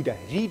about you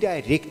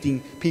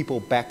redirecting people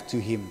back to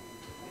Him.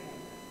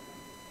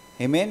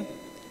 Amen?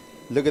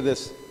 Look at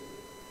this.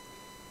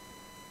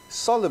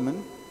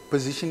 Solomon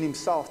positioned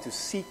himself to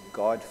seek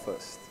God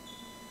first.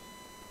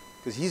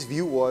 Because his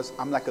view was,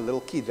 I'm like a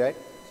little kid, right?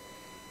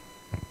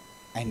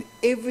 And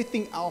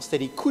everything else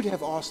that he could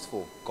have asked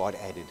for, God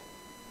added.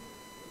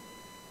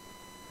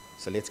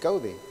 So let's go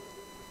there.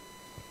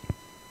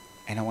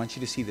 And I want you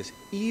to see this.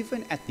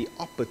 Even at the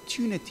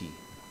opportunity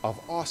of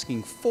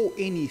asking for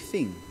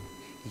anything,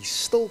 he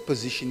still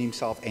positioned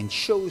himself and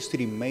chose to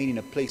remain in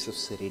a place of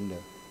surrender.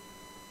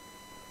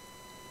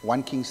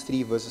 1 Kings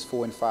 3 verses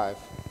 4 and 5.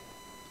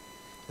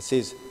 It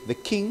says, the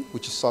king,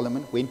 which is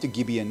Solomon, went to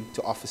Gibeon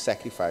to offer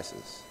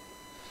sacrifices.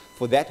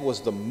 For that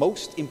was the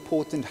most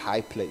important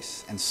high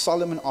place. And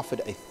Solomon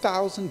offered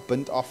 1,000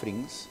 burnt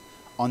offerings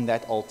on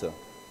that altar.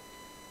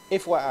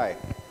 FYI,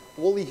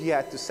 all he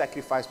had to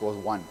sacrifice was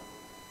one.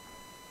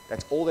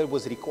 That's all that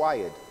was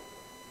required.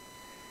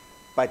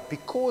 But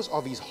because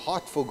of his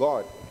heart for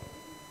God,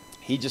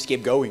 he just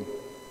kept going.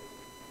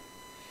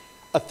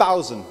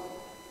 1,000.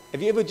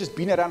 Have you ever just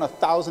been around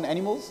 1,000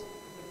 animals?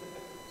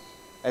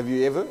 Have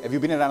you ever? Have you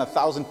been around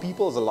 1,000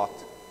 people? It's a lot.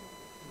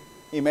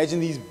 Imagine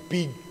these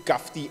big,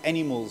 gufty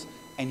animals,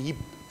 and he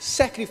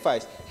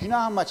sacrificed. Do you know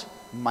how much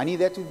money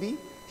that would be? Do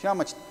you know how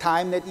much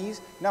time that is?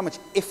 Do you know how much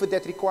effort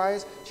that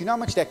requires? Do you know how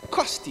much that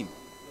cost him?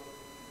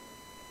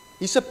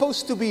 He's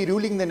supposed to be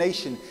ruling the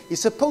nation.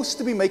 He's supposed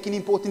to be making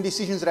important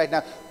decisions right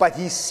now, but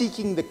he's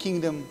seeking the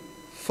kingdom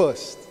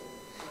first.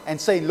 And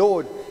say,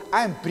 Lord,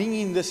 I'm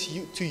bringing this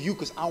to you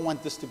because I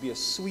want this to be a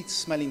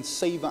sweet-smelling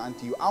savor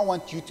unto you. I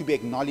want you to be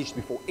acknowledged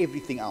before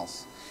everything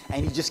else.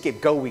 And he just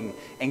kept going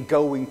and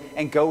going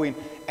and going.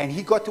 And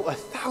he got to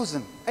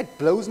 1,000. That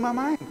blows my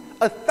mind.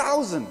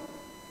 1,000.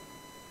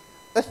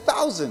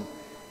 1,000.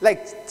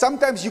 Like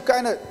sometimes you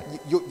kind of,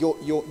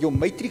 your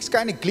matrix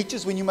kind of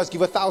glitches when you must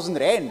give 1,000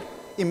 rand.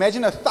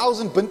 Imagine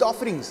 1,000 burnt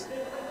offerings.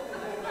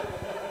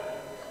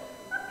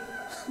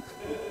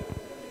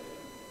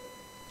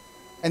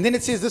 And then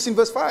it says this in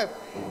verse 5.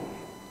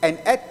 And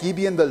at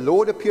Gibeon the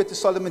Lord appeared to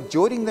Solomon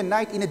during the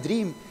night in a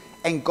dream.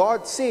 And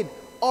God said,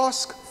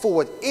 ask for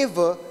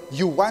whatever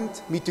you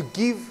want me to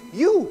give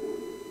you.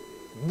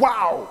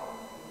 Wow!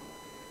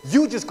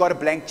 You just got a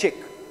blank check.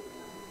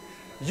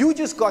 You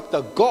just got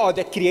the God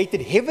that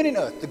created heaven and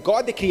earth, the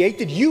God that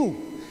created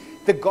you,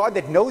 the God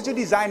that knows your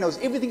design, knows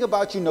everything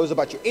about you, knows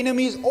about your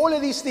enemies, all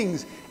of these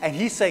things. And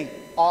he's saying,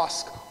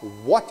 ask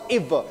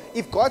whatever.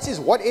 If God says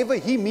whatever,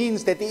 he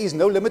means that there is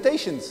no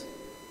limitations.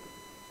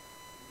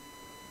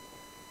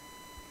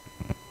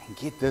 And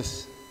get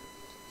this,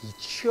 he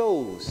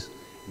chose,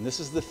 and this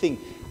is the thing,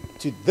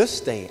 to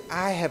this day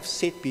I have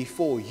set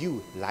before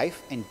you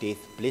life and death,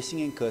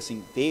 blessing and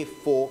cursing,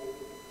 therefore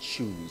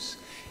choose.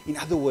 In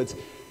other words,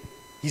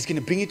 he's going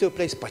to bring you to a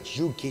place, but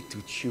you get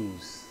to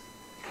choose.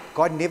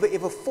 God never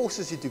ever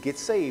forces you to get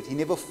saved. He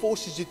never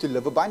forces you to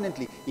live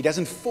abundantly. He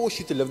doesn't force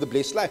you to live the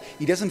blessed life.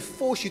 He doesn't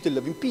force you to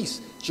live in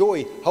peace,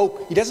 joy,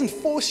 hope. He doesn't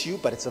force you,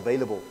 but it's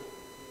available.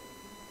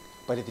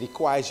 But it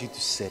requires you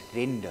to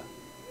surrender.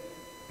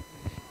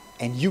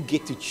 And you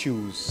get to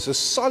choose. So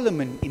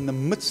Solomon, in the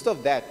midst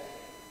of that,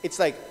 it's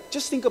like,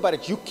 just think about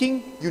it. You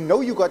king, you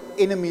know you got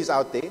enemies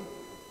out there.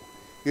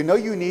 You know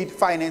you need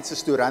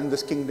finances to run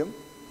this kingdom.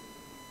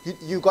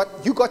 You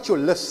got your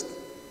list.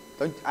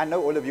 I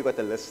know all of you got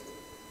the list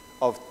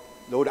of,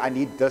 Lord, I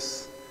need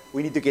this.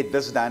 We need to get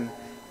this done.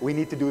 We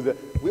need to do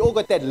we all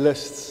got that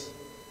lists.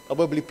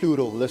 Probably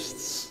plural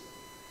lists.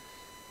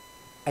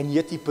 And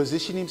yet he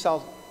positioned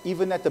himself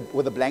even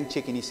with a blank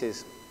check, and he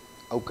says,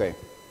 okay.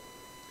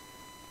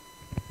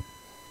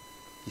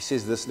 He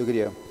says this, look at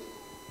here.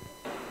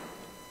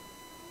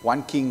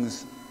 1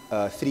 Kings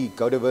 3,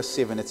 go to verse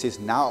 7. It says,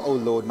 now, O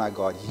Lord my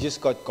God.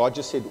 God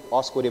just said,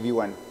 ask whatever you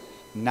want.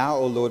 Now,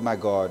 O Lord my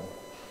God,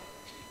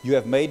 you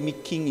have made me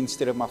king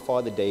instead of my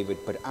father David,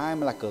 but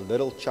I'm like a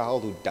little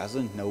child who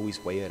doesn't know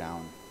his way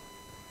around.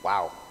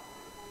 Wow.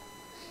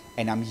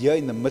 And I'm here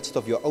in the midst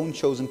of your own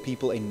chosen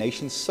people, a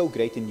nation so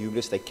great and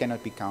numerous they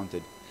cannot be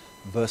counted.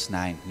 Verse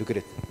 9, look at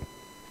it.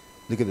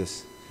 Look at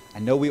this. I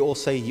know we all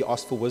say he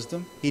asked for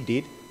wisdom. He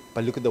did.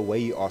 But look at the way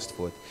he asked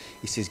for it.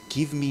 He says,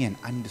 give me an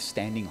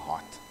understanding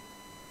heart.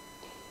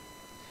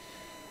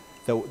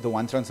 The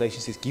one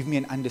translation says, give me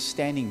an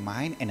understanding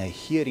mind and a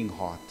hearing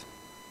heart.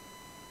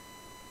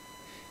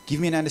 Give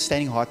me an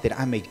understanding heart that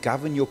I may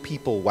govern your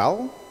people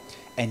well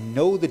and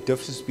know the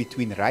difference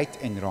between right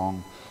and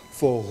wrong.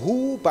 For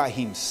who by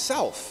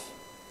himself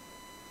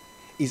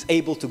is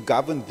able to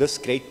govern this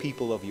great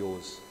people of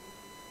yours?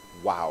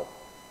 Wow.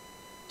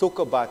 Talk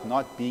about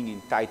not being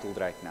entitled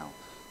right now.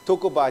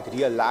 Talk about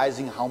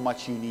realizing how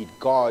much you need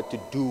God to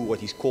do what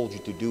he's called you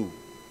to do.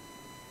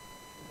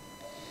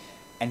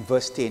 And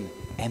verse 10,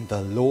 and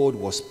the Lord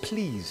was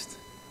pleased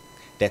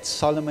that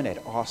Solomon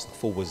had asked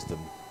for wisdom.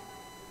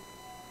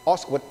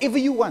 Ask whatever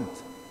you want.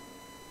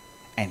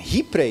 And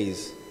he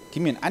prays,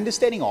 give me an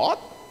understanding heart.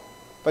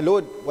 But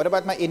Lord, what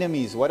about my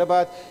enemies? What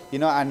about,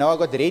 I know I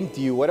got rent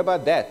due. What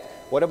about that?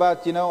 What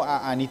about,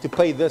 I need to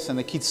pay this and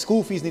the kids'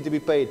 school fees need to be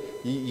paid.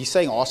 He's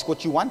saying, ask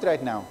what you want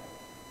right now.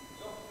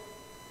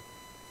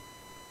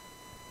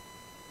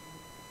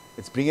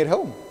 Let's bring it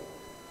home.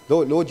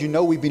 Lord,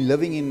 we've been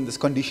living in these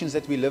conditions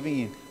that we're living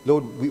in.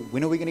 Lord,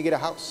 when are we going to get a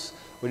house?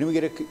 When are we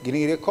going to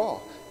get a car?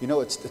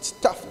 It's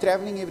tough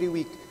traveling every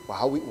week.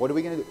 Well, what are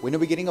we going to do? When are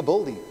we getting a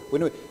building?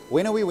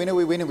 When are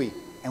we?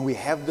 And we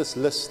have this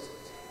list.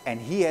 And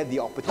he had the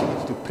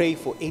opportunity to pray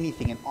for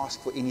anything and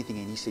ask for anything.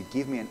 And he said,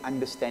 give me an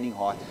understanding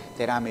heart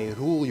that I may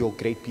rule your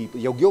great people,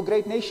 your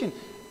great nation,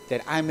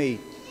 that I may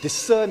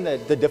discern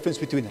the difference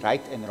between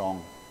right and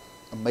wrong.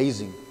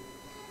 Amazing.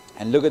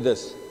 And look at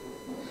this.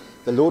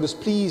 The Lord was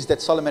pleased that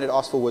Solomon had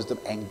asked for wisdom,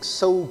 and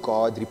so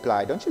God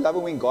replied. Don't you love it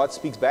when God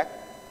speaks back?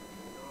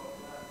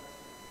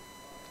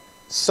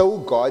 So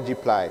God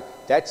replied.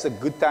 That's a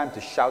good time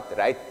to shout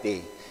right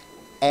there.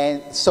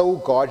 And so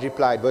God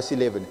replied, verse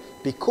 11,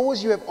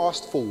 because you have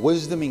asked for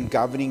wisdom in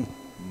governing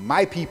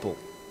my people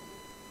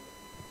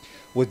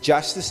with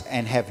justice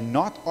and have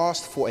not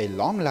asked for a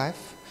long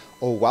life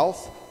or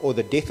wealth or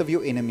the death of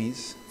your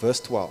enemies, verse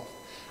 12,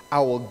 I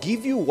will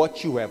give you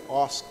what you have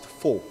asked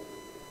for.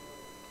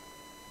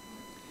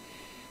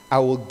 I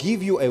will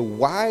give you a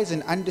wise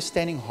and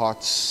understanding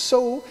heart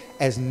so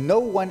as no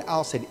one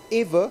else had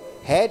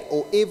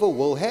or ever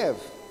will have.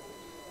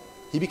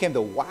 He became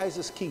the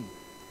wisest king.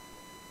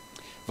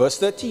 Verse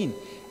 13,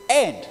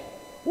 and,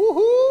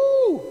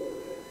 woohoo,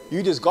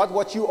 you just got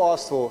what you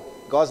asked for.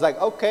 God's like,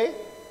 okay,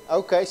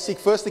 seek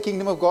first the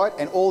kingdom of God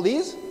and all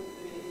these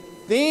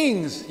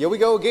things. Here we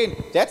go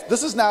again.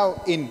 This is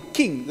now in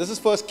King. This is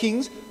First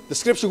Kings. The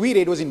scripture we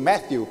read was in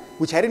Matthew,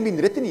 which hadn't been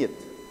written yet.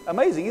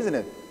 Amazing, isn't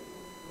it?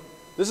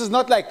 This is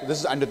not like this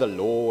is under the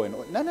law and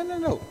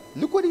no.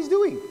 Look what he's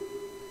doing.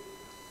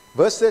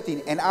 Verse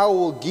 13, and I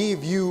will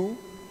give you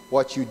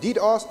what you did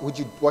ask,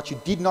 what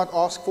you did not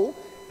ask for,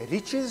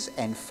 riches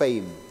and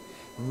fame.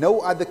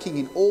 No other king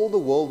in all the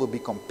world will be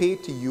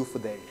compared to you for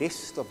the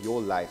rest of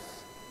your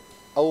life.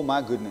 Oh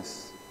my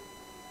goodness.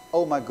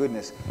 Oh my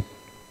goodness.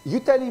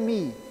 You're telling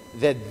me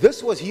that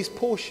this was his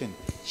portion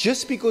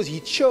just because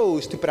he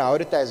chose to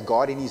prioritize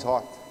God in his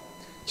heart.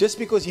 Just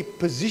because he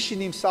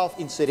positioned himself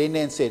in surrender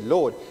and said,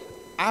 Lord,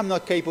 I'm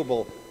not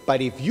capable,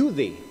 But if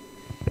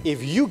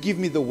you give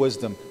me the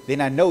wisdom,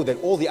 then I know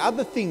that all the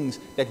other things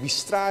that we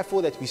strive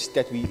for, that we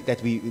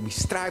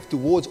strive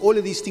towards, all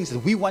of these things that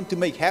we want to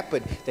make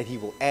happen, that He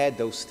will add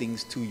those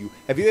things to you.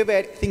 Have you ever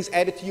had things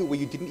added to you where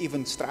you didn't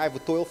even strive or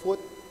toil for it?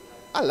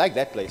 I like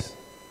that place.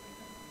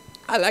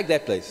 I like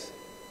that place.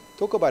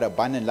 Talk about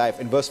abundant life.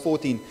 In verse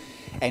 14,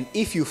 and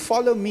if you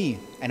follow me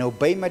and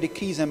obey my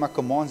decrees and my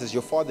commands as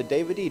your father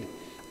David did,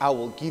 I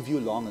will give you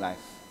long life.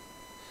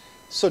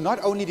 So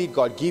not only did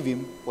God give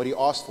him what he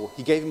asked for,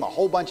 He gave him a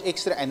whole bunch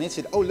extra and then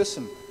said, oh,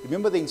 listen,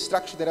 remember the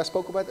instruction that I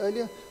spoke about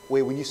earlier?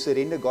 Where when you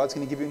surrender, God's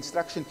going to give you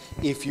instruction.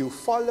 If you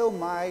follow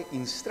my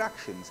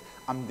instructions,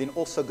 I'm then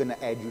also going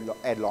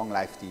to add long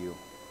life to you.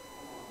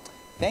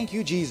 Thank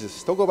you,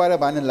 Jesus. Talk about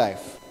abundant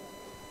life.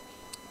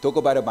 Talk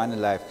about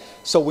abundant life.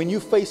 So when you're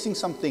facing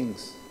some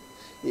things,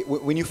 and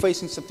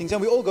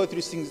we all go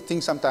through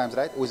things sometimes,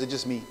 right? Or is it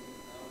just me?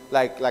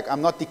 Like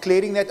I'm not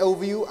declaring that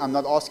over you. I'm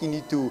not asking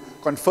you to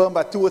confirm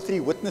by 2 or 3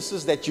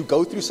 witnesses that you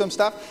go through some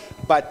stuff.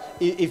 But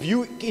if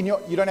you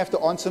don't have to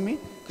answer me,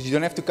 because you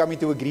don't have to come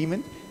into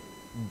agreement.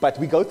 But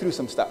we go through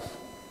some stuff.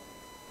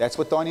 That's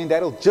what Tanya and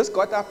Daryl just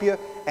got up here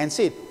and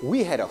said.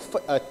 We had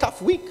a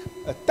tough week,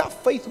 a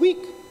tough faith week.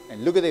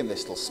 And look at them, they're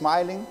still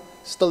smiling,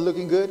 still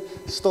looking good,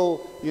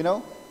 still,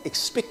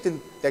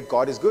 expectant that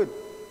God is good.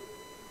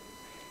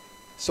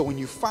 So when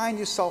you find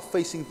yourself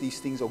facing these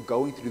things or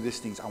going through these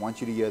things, I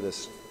want you to hear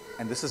this.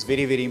 And this is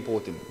very, very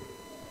important.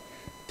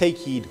 Take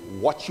heed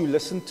what you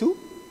listen to.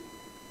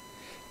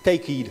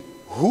 Take heed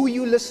who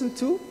you listen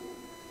to.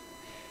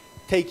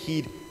 Take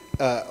heed,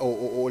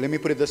 or let me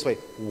put it this way,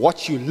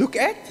 what you look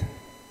at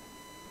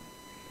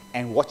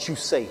and what you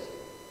say.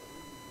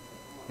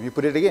 Let me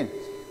put it again.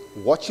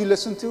 What you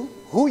listen to,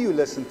 who you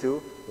listen to,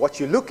 what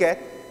you look at,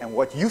 and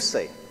what you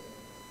say.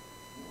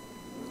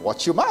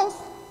 Watch your mouth.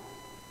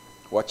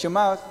 Watch your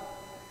mouth.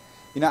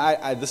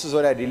 This is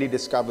what I really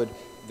discovered,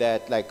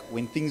 that like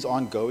when things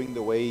aren't going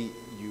the way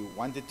you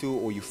wanted to,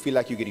 or you feel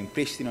like you're getting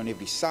pressed in on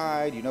every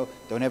side,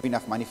 don't have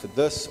enough money for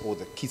this, or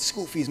the kids'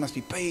 school fees must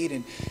be paid,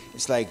 and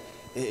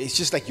it's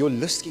just like your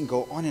list can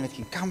go on and it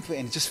can come for,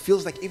 and it just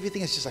feels like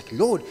everything is just like,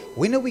 Lord,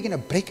 when are we going to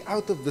break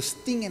out of this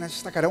thing? And it's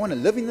just like, I don't want to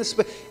live in this,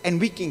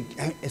 and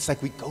it's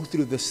like we go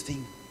through this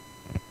thing.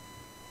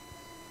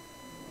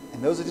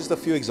 And those are just a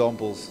few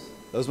examples.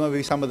 Those might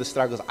be some of the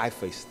struggles I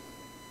faced.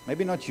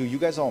 Maybe not you. You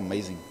guys are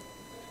amazing.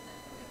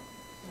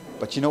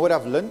 But you know what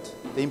I've learned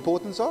the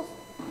importance of?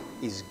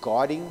 Is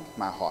guarding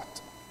my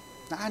heart.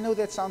 Now, I know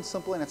that sounds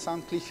simple and it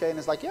sounds cliche, and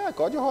it's like, yeah,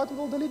 guard your heart with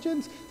all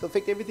diligence. It'll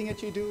affect everything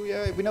that you do.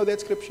 Yeah, we know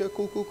that scripture.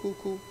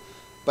 Cool.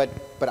 But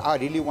I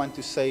really want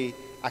to say,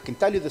 I can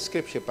tell you the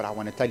scripture, but I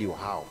want to tell you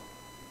how.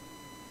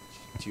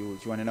 Do you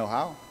want to know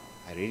how?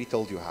 I already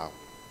told you how.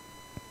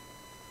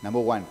 Number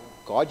 1,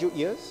 guard your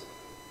ears.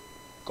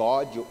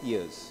 Guard your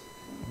ears.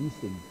 These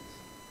things.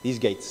 These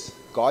gates.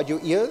 Guard your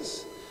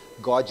ears.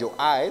 Guard your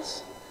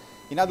eyes.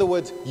 In other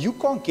words, you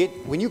can't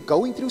when you're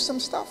going through some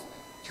stuff,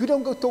 you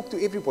don't go talk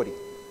to everybody.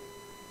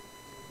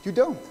 You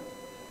don't.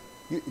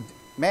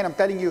 Man, I'm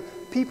telling you,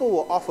 people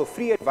will offer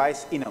free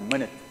advice in a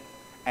minute.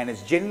 And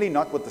it's generally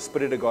not what the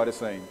Spirit of God is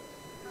saying.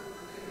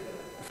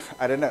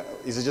 I don't know.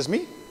 Is it just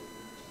me?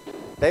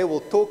 They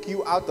will talk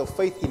you out of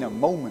faith in a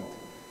moment.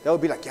 They'll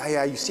be like,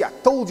 yeah, you see, I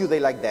told you they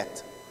like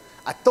that.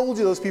 I told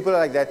you those people are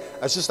like that.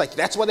 I was just like,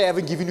 that's why they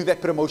haven't given you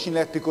that promotion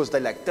yet, because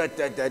they're like,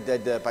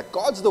 da. But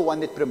God's the one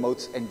that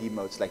promotes and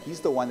demotes. Like,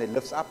 He's the one that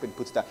lifts up and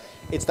puts down.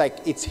 It's like,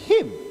 it's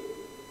Him.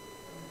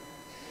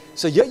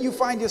 So here you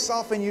find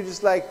yourself and you're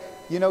just like,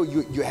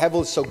 you have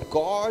also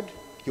guard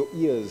your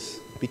ears.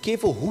 Be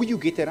careful who you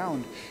get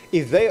around.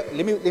 Let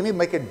me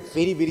make it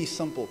very, very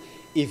simple.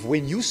 If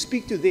when you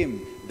speak to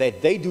them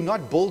that they do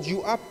not build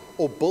you up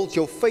or build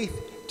your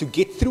faith to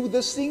get through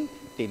this thing,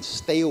 then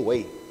stay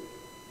away.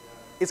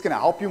 It's going to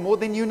help you more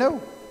than you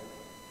know.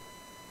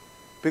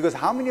 Because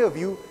how many of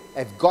you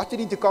have gotten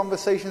into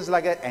conversations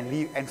like that and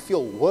leave and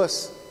feel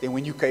worse than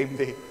when you came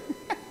there?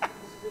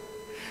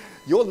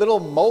 Your little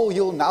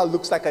molehill now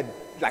looks like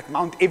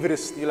Mount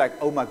Everest. You're like,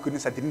 oh my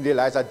goodness, I didn't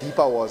realize how deep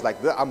I was. Like,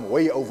 I'm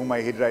way over my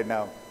head right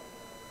now.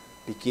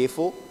 Be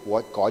careful.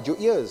 Guard your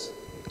ears.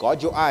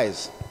 Guard your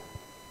eyes.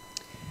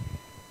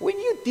 When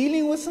you're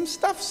dealing with some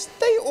stuff,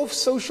 stay off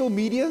social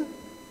media.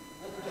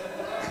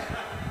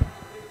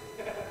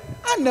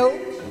 I know.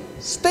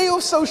 Stay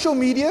off social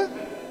media.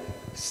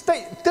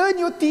 Turn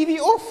your TV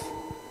off.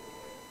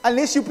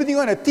 Unless you're putting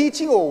on a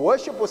teaching or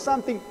worship or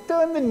something,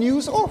 turn the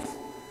news off.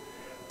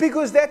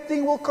 Because that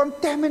thing will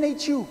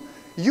contaminate you.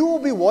 You will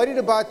be worried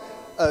about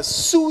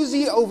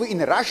Susie over in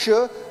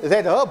Russia,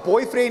 that her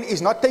boyfriend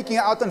is not taking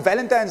her out on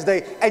Valentine's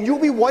Day, and you'll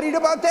be worried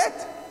about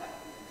that.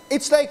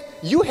 It's like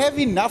you have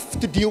enough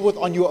to deal with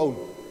on your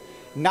own.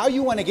 Now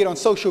you want to get on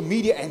social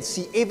media and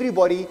see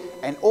everybody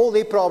and all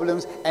their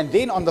problems, and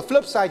then on the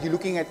flip side, you're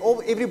looking at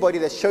everybody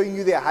that's showing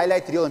you their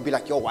highlight reel and be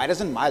like, yo, why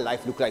doesn't my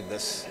life look like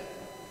this?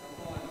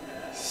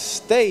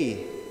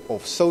 Stay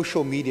off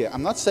social media.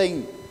 I'm not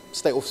saying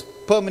stay off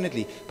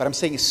permanently, but I'm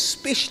saying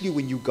especially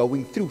when you're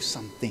going through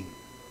something.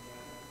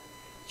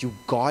 You're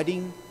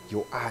guarding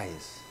your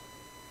eyes.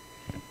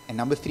 And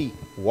number 3,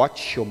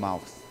 watch your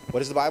mouth. What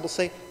does the Bible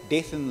say?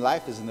 Death and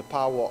life is in the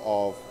power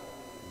of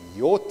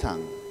your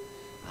tongue.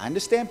 I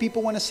understand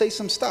people want to say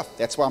some stuff.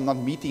 That's why I'm not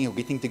meeting or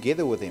getting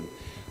together with them.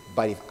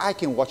 But if I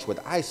can watch what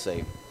I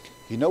say,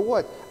 you know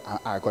what?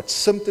 I got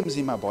symptoms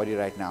in my body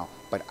right now,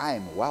 but I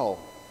am well.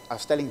 I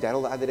was telling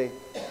Daryl the other day,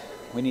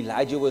 when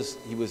Elijah was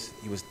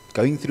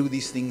going through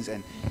these things,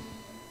 and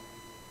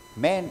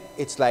man,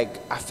 it's like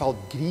I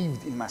felt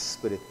grieved in my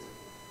spirit.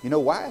 You know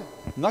why?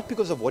 Not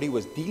because of what he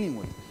was dealing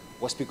with.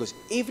 It was because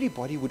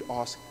everybody would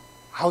ask,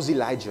 how's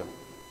Elijah?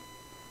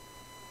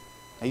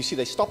 Now you see,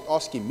 they stopped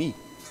asking me.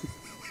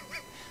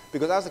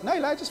 Because I was like, no,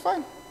 Elijah's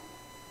fine.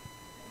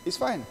 He's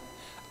fine.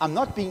 I'm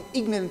not being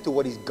ignorant to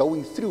what he's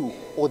going through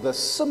or the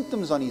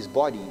symptoms on his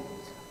body.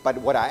 But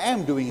what I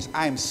am doing is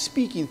I am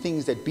speaking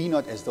things that be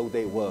not as though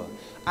they were.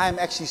 I am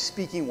actually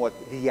speaking what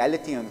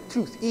reality and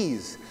truth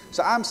is.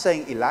 So I'm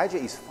saying Elijah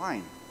is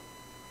fine.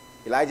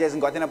 Elijah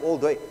hasn't gotten up all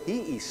day. He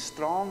is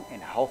strong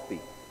and healthy.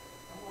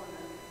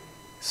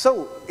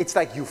 So it's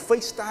like you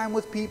FaceTime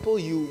with people,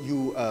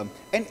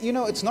 and you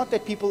know, it's not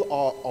that people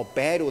are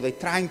bad or they're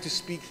trying to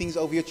speak things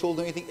over your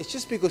children or anything. It's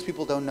just because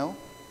people don't know.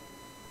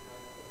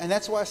 And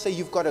that's why I say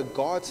you've got to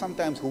guard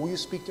sometimes who you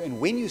speak to and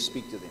when you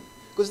speak to them.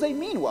 Because they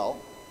mean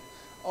well.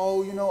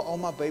 Oh, you know, oh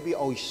my baby,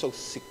 oh, he's so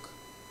sick.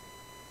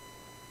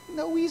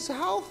 No, he's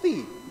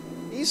healthy.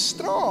 He's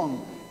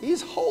strong.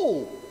 He's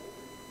whole.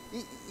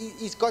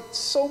 He's got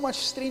so much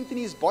strength in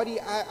his body.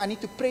 I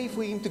need to pray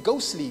for him to go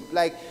sleep.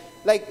 Like,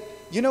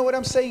 you know what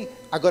I'm saying?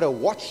 I got to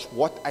watch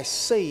what I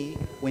say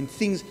when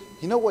things,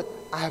 you know what?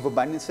 I have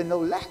abundance and no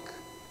lack.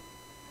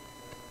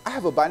 I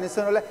have abundance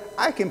and no lack.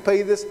 I can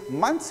pay this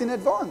months in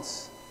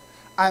advance.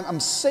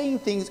 I'm saying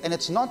things, and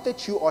it's not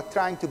that you are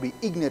trying to be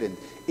ignorant.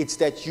 It's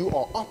that you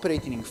are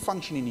operating and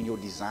functioning in your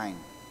design.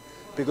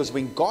 Because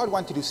when God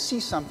wanted to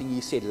see something,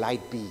 he said,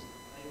 light be.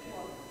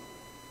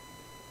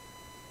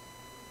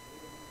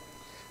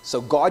 So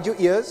guard your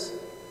ears.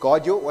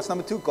 Guard your, what's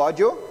number 2? Guard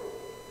your.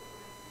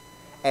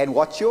 And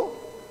watch your.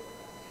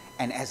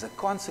 And as a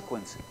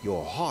consequence,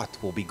 your heart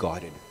will be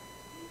guarded.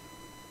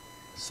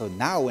 So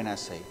now when I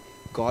say,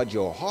 guard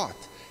your heart,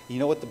 you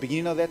know what the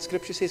beginning of that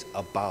scripture says?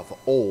 Above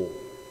all.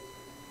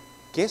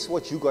 Guess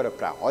what you got to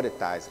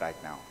prioritize right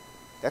now?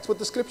 That's what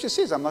the scripture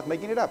says. I'm not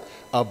making it up.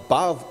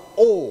 Above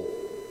all.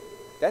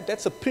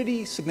 That's a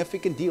pretty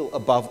significant deal.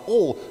 Above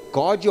all,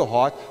 guard your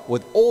heart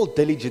with all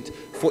diligence,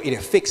 for it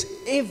affects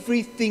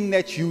everything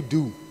that you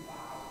do.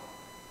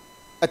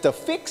 It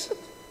affects it.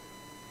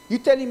 You're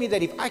telling me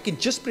that if I can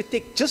just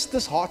protect just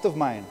this heart of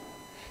mine,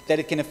 that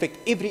it can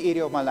affect every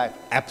area of my life?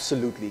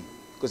 Absolutely.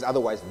 Because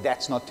otherwise,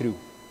 that's not true.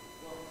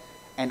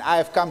 And I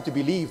have come to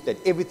believe that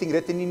everything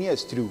written in here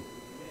is true.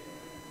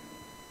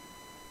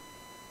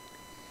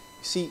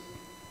 See,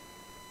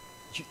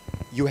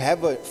 you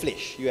have a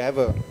flesh, you have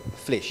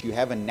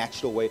a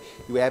natural way,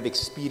 you have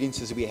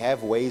experiences, we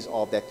have ways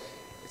of that.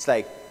 It's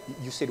like,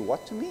 you said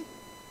what to me?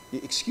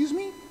 Excuse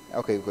me?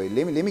 Okay,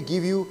 let me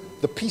give you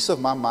the peace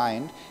of my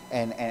mind,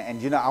 and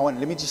you know,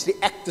 let me just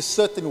react a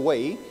certain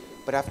way,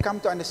 but I've come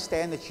to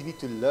understand that you need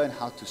to learn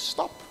how to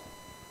stop.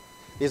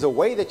 There's a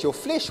way that your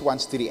flesh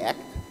wants to react,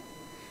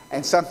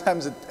 and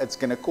sometimes it's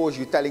going to cause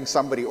you telling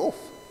somebody off,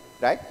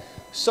 right?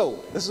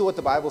 So, this is what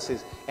the Bible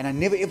says, and I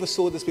never ever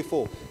saw this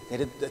before, that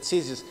it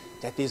says is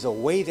that there's a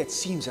way that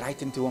seems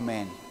right unto a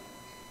man.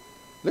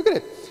 Look at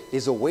it.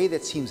 There's a way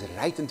that seems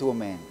right unto a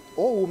man,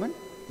 or woman,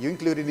 you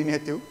included in here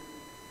too,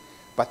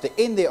 but the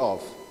end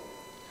thereof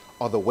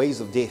are the ways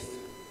of death.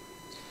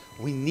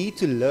 We need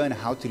to learn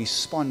how to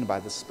respond by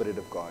the Spirit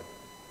of God.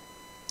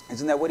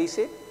 Isn't that what he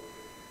said?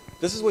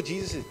 This is what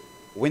Jesus said.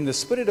 When the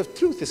Spirit of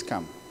truth has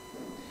come,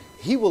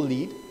 he will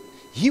lead,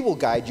 he will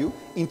guide you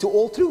into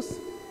all truth.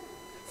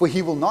 For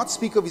he will not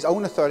speak of his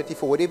own authority,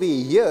 for whatever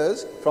he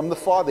hears from the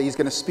Father, he's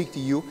going to speak to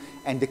you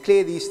and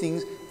declare these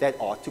things that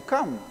are to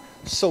come.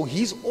 So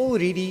he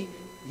already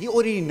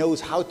knows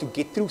how to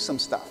get through some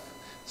stuff.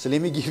 So let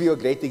me give you a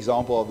great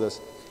example of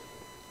this.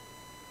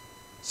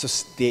 So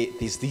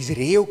there's these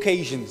rare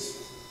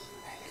occasions,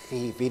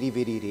 very,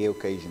 very rare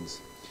occasions,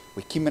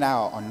 where Kim and I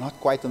are not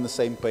quite on the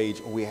same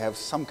page, or we have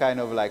some kind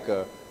of like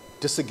a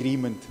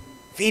disagreement.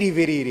 Very,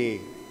 very rare.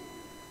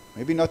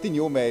 Maybe not in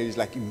your marriage,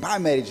 like in my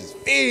marriage, it's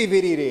very,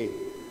 very rare.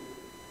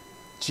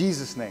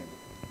 Jesus' name.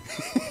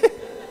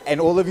 And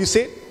all of you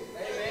said?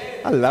 Amen.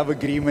 I love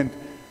agreement.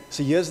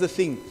 So here's the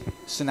thing.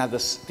 So now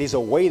there's a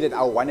way that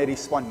I want to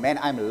respond. Man,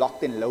 I'm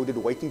locked and loaded,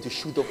 waiting to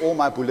shoot off all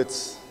my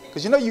bullets.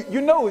 Because you know,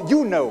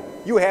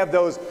 you have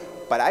those.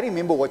 But I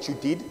remember what you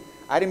did.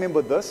 I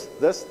remember this.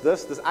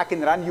 I can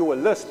run you a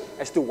list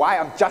as to why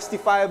I'm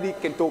justifiably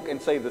can talk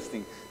and say this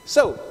thing.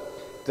 So,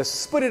 the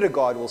Spirit of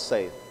God will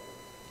say,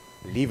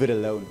 leave it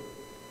alone.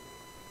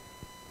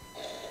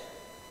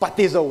 But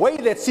there's a way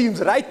that seems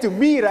right to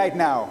me right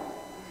now.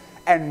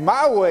 And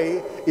my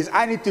way is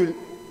I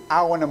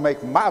want to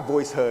make my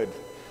voice heard.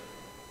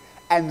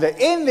 And the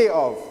end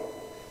thereof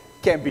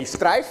can be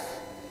strife,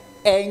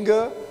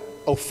 anger,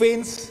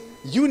 offense,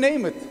 you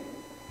name it.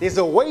 There's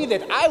a way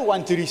that I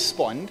want to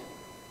respond,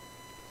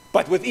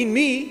 but within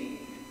me,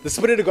 The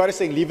Spirit of God is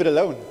saying, leave it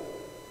alone.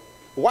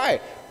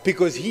 Why?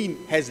 Because He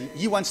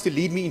wants to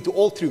lead me into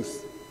all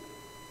truth.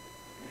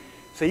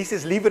 So He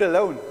says, leave it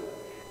alone.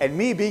 And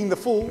me being the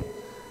fool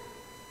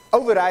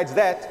overrides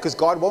that, because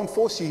God won't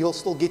force you. You'll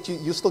still get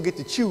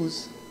to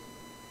choose.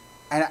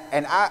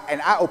 And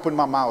I open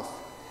my mouth.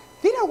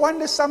 Then I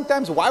wonder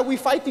sometimes why we're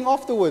fighting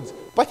afterwards.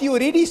 But He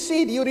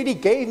already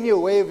gave me a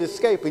way of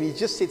escape, and He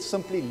just said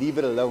simply, leave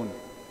it alone.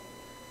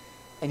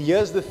 And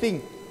here's the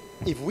thing.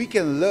 If we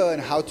can learn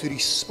how to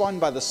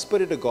respond by the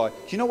Spirit of God,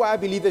 do you know why I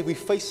believe that we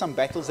face some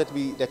battles that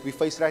we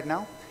face right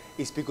now?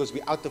 It's because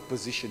we're out of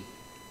position.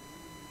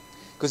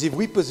 Because if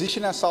we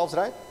position ourselves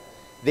right,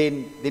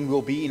 then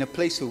we'll be in a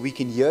place where we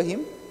can hear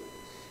Him,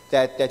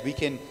 that we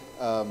can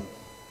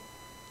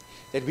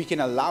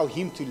allow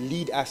Him to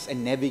lead us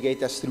and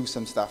navigate us through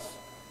some stuff.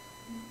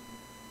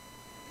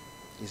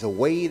 There's a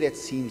way that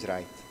seems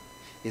right.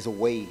 There's a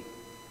way.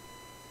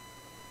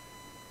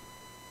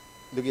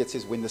 Look, it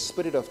says, when the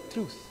Spirit of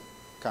truth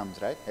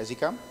comes, right? Has He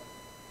come?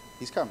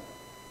 He's come.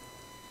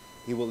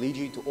 He will lead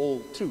you into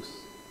all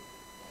truth.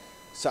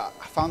 So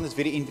I found this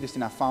very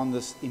interesting. I found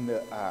this in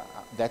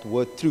that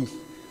word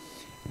truth.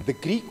 The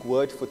Greek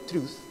word for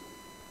truth,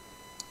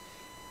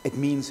 it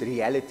means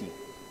reality.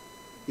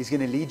 He's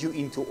going to lead you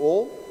into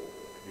all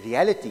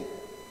reality,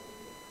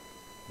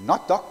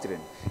 not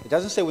doctrine. It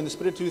doesn't say when the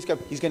Spirit of truth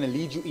comes, He's going to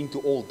lead you into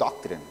all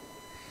doctrine.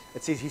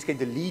 It says He's going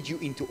to lead you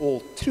into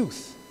all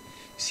truth.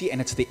 See,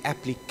 and it's the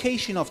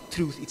application of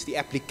truth, it's the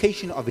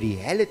application of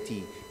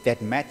reality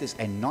that matters,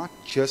 and not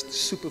just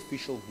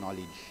superficial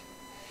knowledge.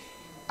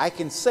 I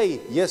can say,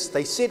 yes,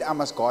 they said I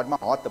must guard my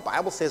heart. The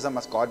Bible says I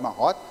must guard my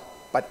heart,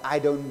 but I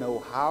don't know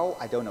how.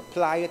 I don't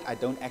apply it. I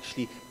don't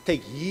actually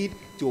take heed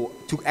to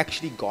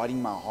actually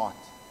guarding my heart.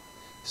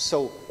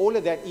 So all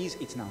of that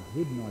it's now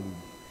good knowledge.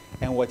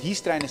 And what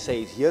He's trying to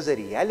say is, here's a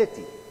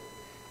reality.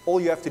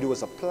 All you have to do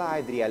is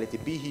apply the reality.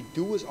 Be ye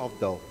doers of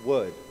the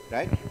word,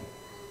 right?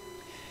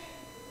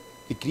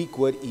 The Greek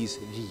word is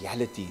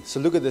reality. So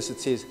look at this.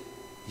 It says,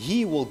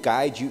 He will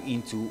guide you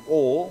into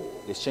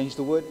all, let's change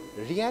the word,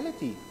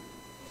 reality.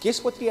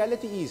 Guess what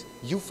reality is?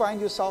 You find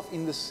yourself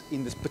in this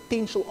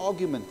potential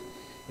argument.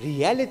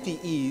 Reality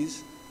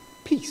is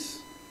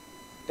peace.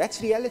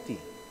 That's reality.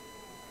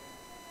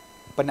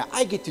 But now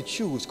I get to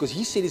choose, because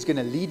He said He's going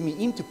to lead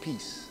me into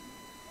peace.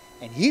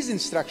 And His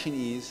instruction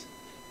is,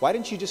 why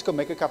don't you just go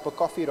make a cup of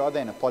coffee rather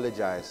and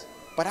apologize?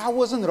 But I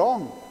wasn't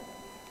wrong.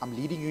 I'm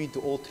leading you into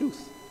all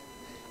truth.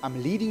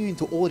 I'm leading you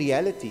into all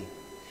reality.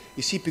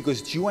 You see,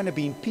 because you want to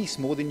be in peace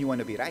more than you want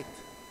to be right.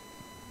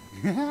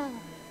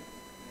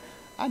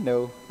 I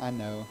know.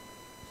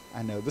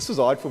 This was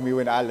hard for me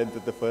when I learned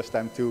it the first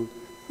time too.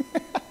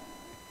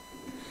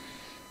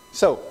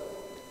 So,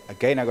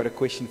 again, I got a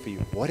question for you.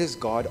 What is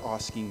God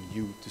asking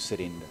you to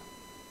surrender?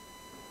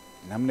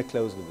 And I'm going to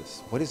close with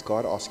this. What is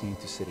God asking you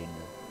to surrender?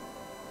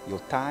 Your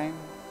time,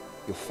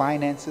 your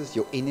finances,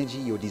 your energy,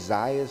 your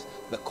desires,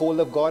 the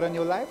call of God on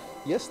your life?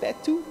 Yes,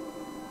 that too.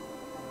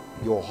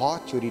 Your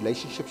heart, your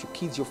relationships, your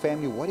kids, your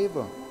family,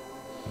 whatever.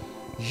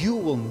 You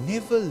will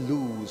never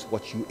lose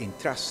what you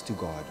entrust to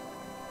God.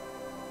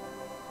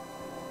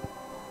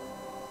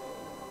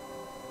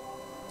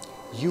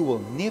 You will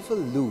never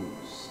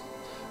lose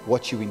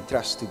what you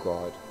entrust to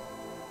God.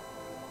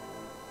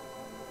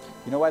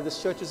 You know why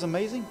this church is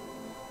amazing?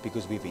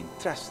 Because we've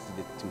entrusted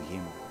it to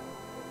Him.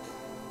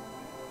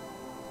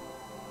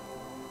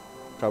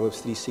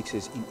 Proverbs 3:6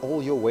 says, in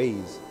all your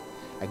ways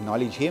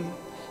acknowledge Him,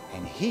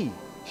 and He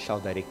shall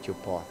direct your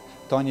path.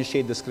 Tanya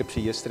shared the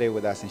scripture yesterday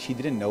with us, and she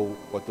didn't know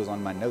what was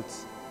on my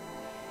notes.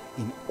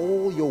 In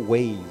all your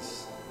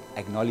ways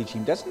acknowledge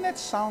Him. Doesn't that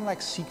sound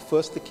like seek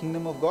first the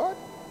kingdom of God?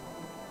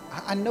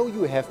 I know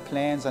you have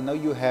plans, I know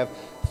you have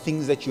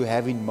things that you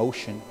have in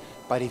motion,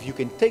 but if you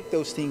can take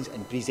those things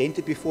and present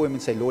it before Him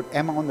and say, Lord,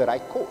 am I on the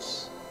right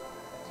course?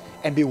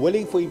 And be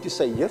willing for Him to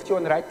say, yes, you're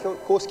on the right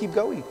course, keep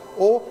going.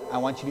 Or, I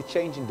want you to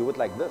change and do it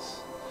like this.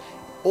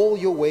 All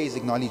your ways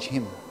acknowledge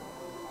Him,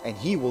 and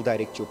He will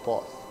direct your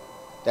path.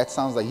 That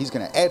sounds like He's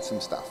going to add some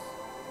stuff.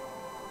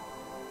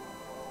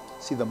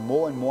 See, the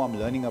more and more I'm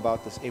learning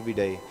about this every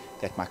day,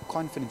 that my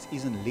confidence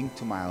isn't linked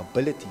to my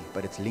ability,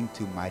 but it's linked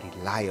to my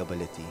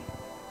reliability.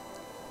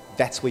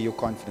 That's where your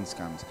confidence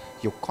comes.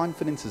 Your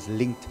confidence is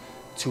linked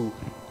to,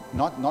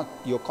 not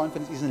your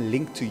confidence isn't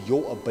linked to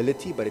your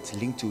ability, but it's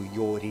linked to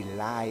your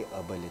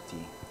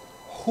reliability.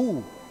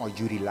 Who are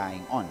you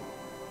relying on?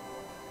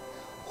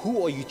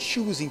 Who are you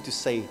choosing to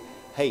say,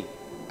 hey,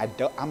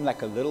 I'm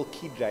like a little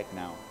kid right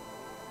now.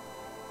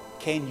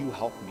 Can you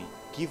help me?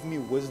 Give me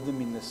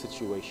wisdom in this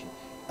situation.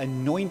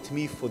 Anoint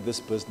me for this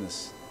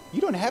business. You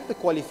don't have the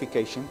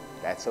qualification.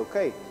 That's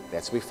okay.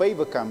 That's where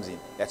favor comes in.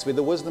 That's where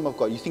the wisdom of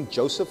God. You think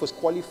Joseph was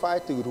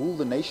qualified to rule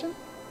the nation?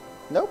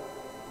 No.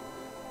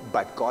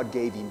 But God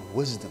gave him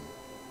wisdom.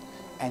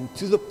 And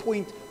to the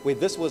point where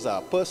this was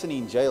a person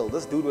in jail.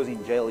 This dude was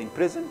in jail, in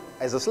prison,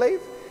 as a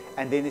slave.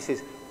 And then he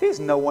says, there's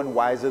no one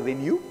wiser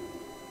than you.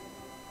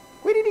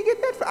 Where did he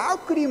get that from? How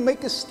could he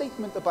make a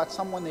statement about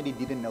someone that he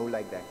didn't know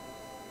like that?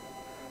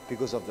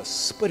 Because of the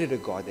Spirit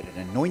of God that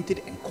had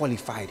anointed and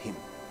qualified him.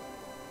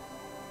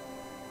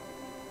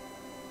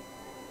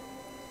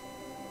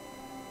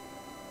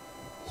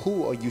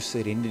 Who are you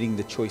surrendering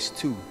the choice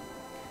to?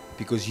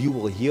 Because you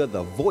will hear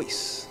the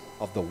voice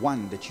of the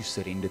one that you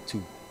surrender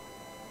to.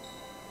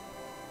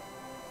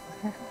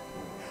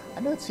 I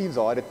know it seems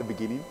hard at the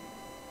beginning.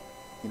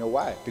 You know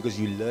why? Because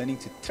you're learning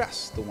to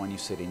trust the one you're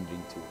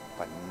surrendering to.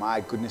 But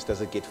my goodness,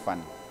 does it get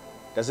fun?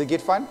 Does it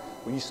get fun?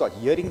 When you start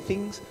hearing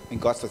things, when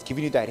God starts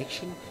giving you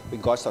direction,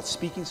 when God starts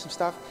speaking some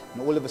stuff,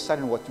 and all of a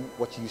sudden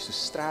what you used to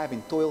strive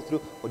and toil through,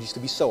 what used to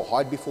be so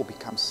hard before,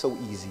 becomes so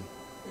easy.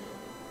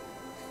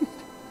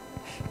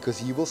 Because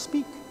He will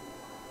speak.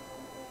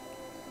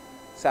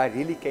 So I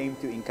really came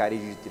to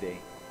encourage you today.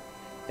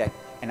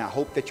 And I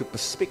hope that your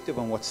perspective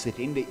on what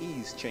surrender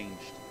is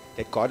changed.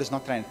 That God is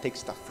not trying to take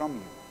stuff from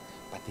you,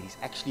 but that He's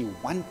actually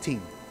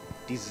wanting,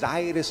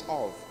 desirous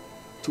of,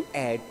 to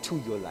add to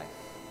your life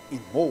in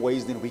more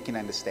ways than we can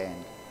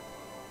understand.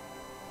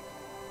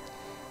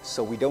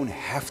 So we don't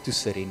have to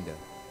surrender.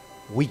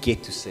 We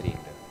get to surrender.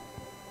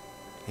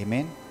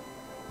 Amen?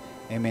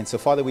 Amen. So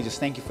Father, we just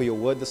thank you for your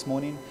word this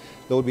morning.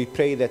 Lord, we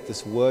pray that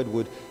this word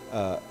would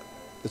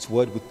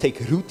take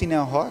root in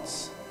our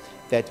hearts,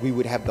 that we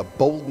would have the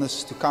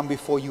boldness to come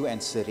before you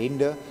and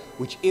surrender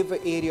whichever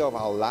area of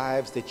our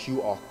lives that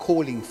you are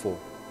calling for,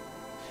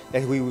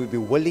 that we would be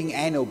willing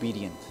and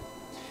obedient.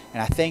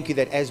 And I thank you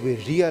that as we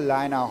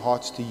realign our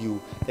hearts to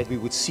you, that we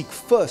would seek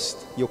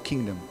first your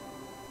kingdom.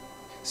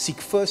 Seek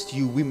first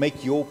you. We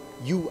make you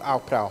our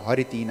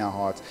priority in our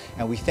hearts.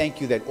 And we thank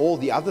you that all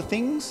the other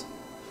things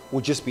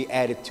will just be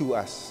added to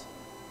us.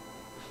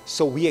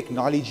 So we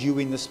acknowledge you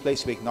in this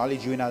place. We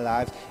acknowledge you in our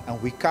lives.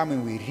 And we come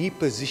and we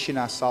reposition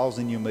ourselves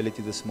in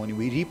humility this morning.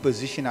 We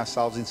reposition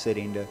ourselves in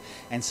surrender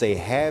and say,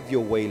 have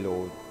your way,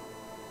 Lord.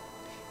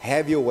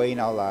 Have your way in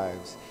our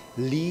lives.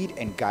 Lead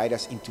and guide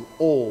us into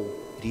all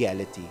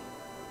reality.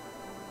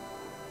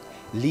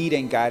 Lead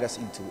and guide us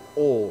into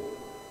all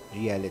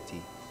reality.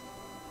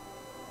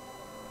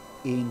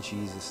 In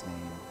Jesus'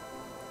 name.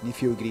 And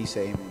if you agree,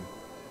 say amen.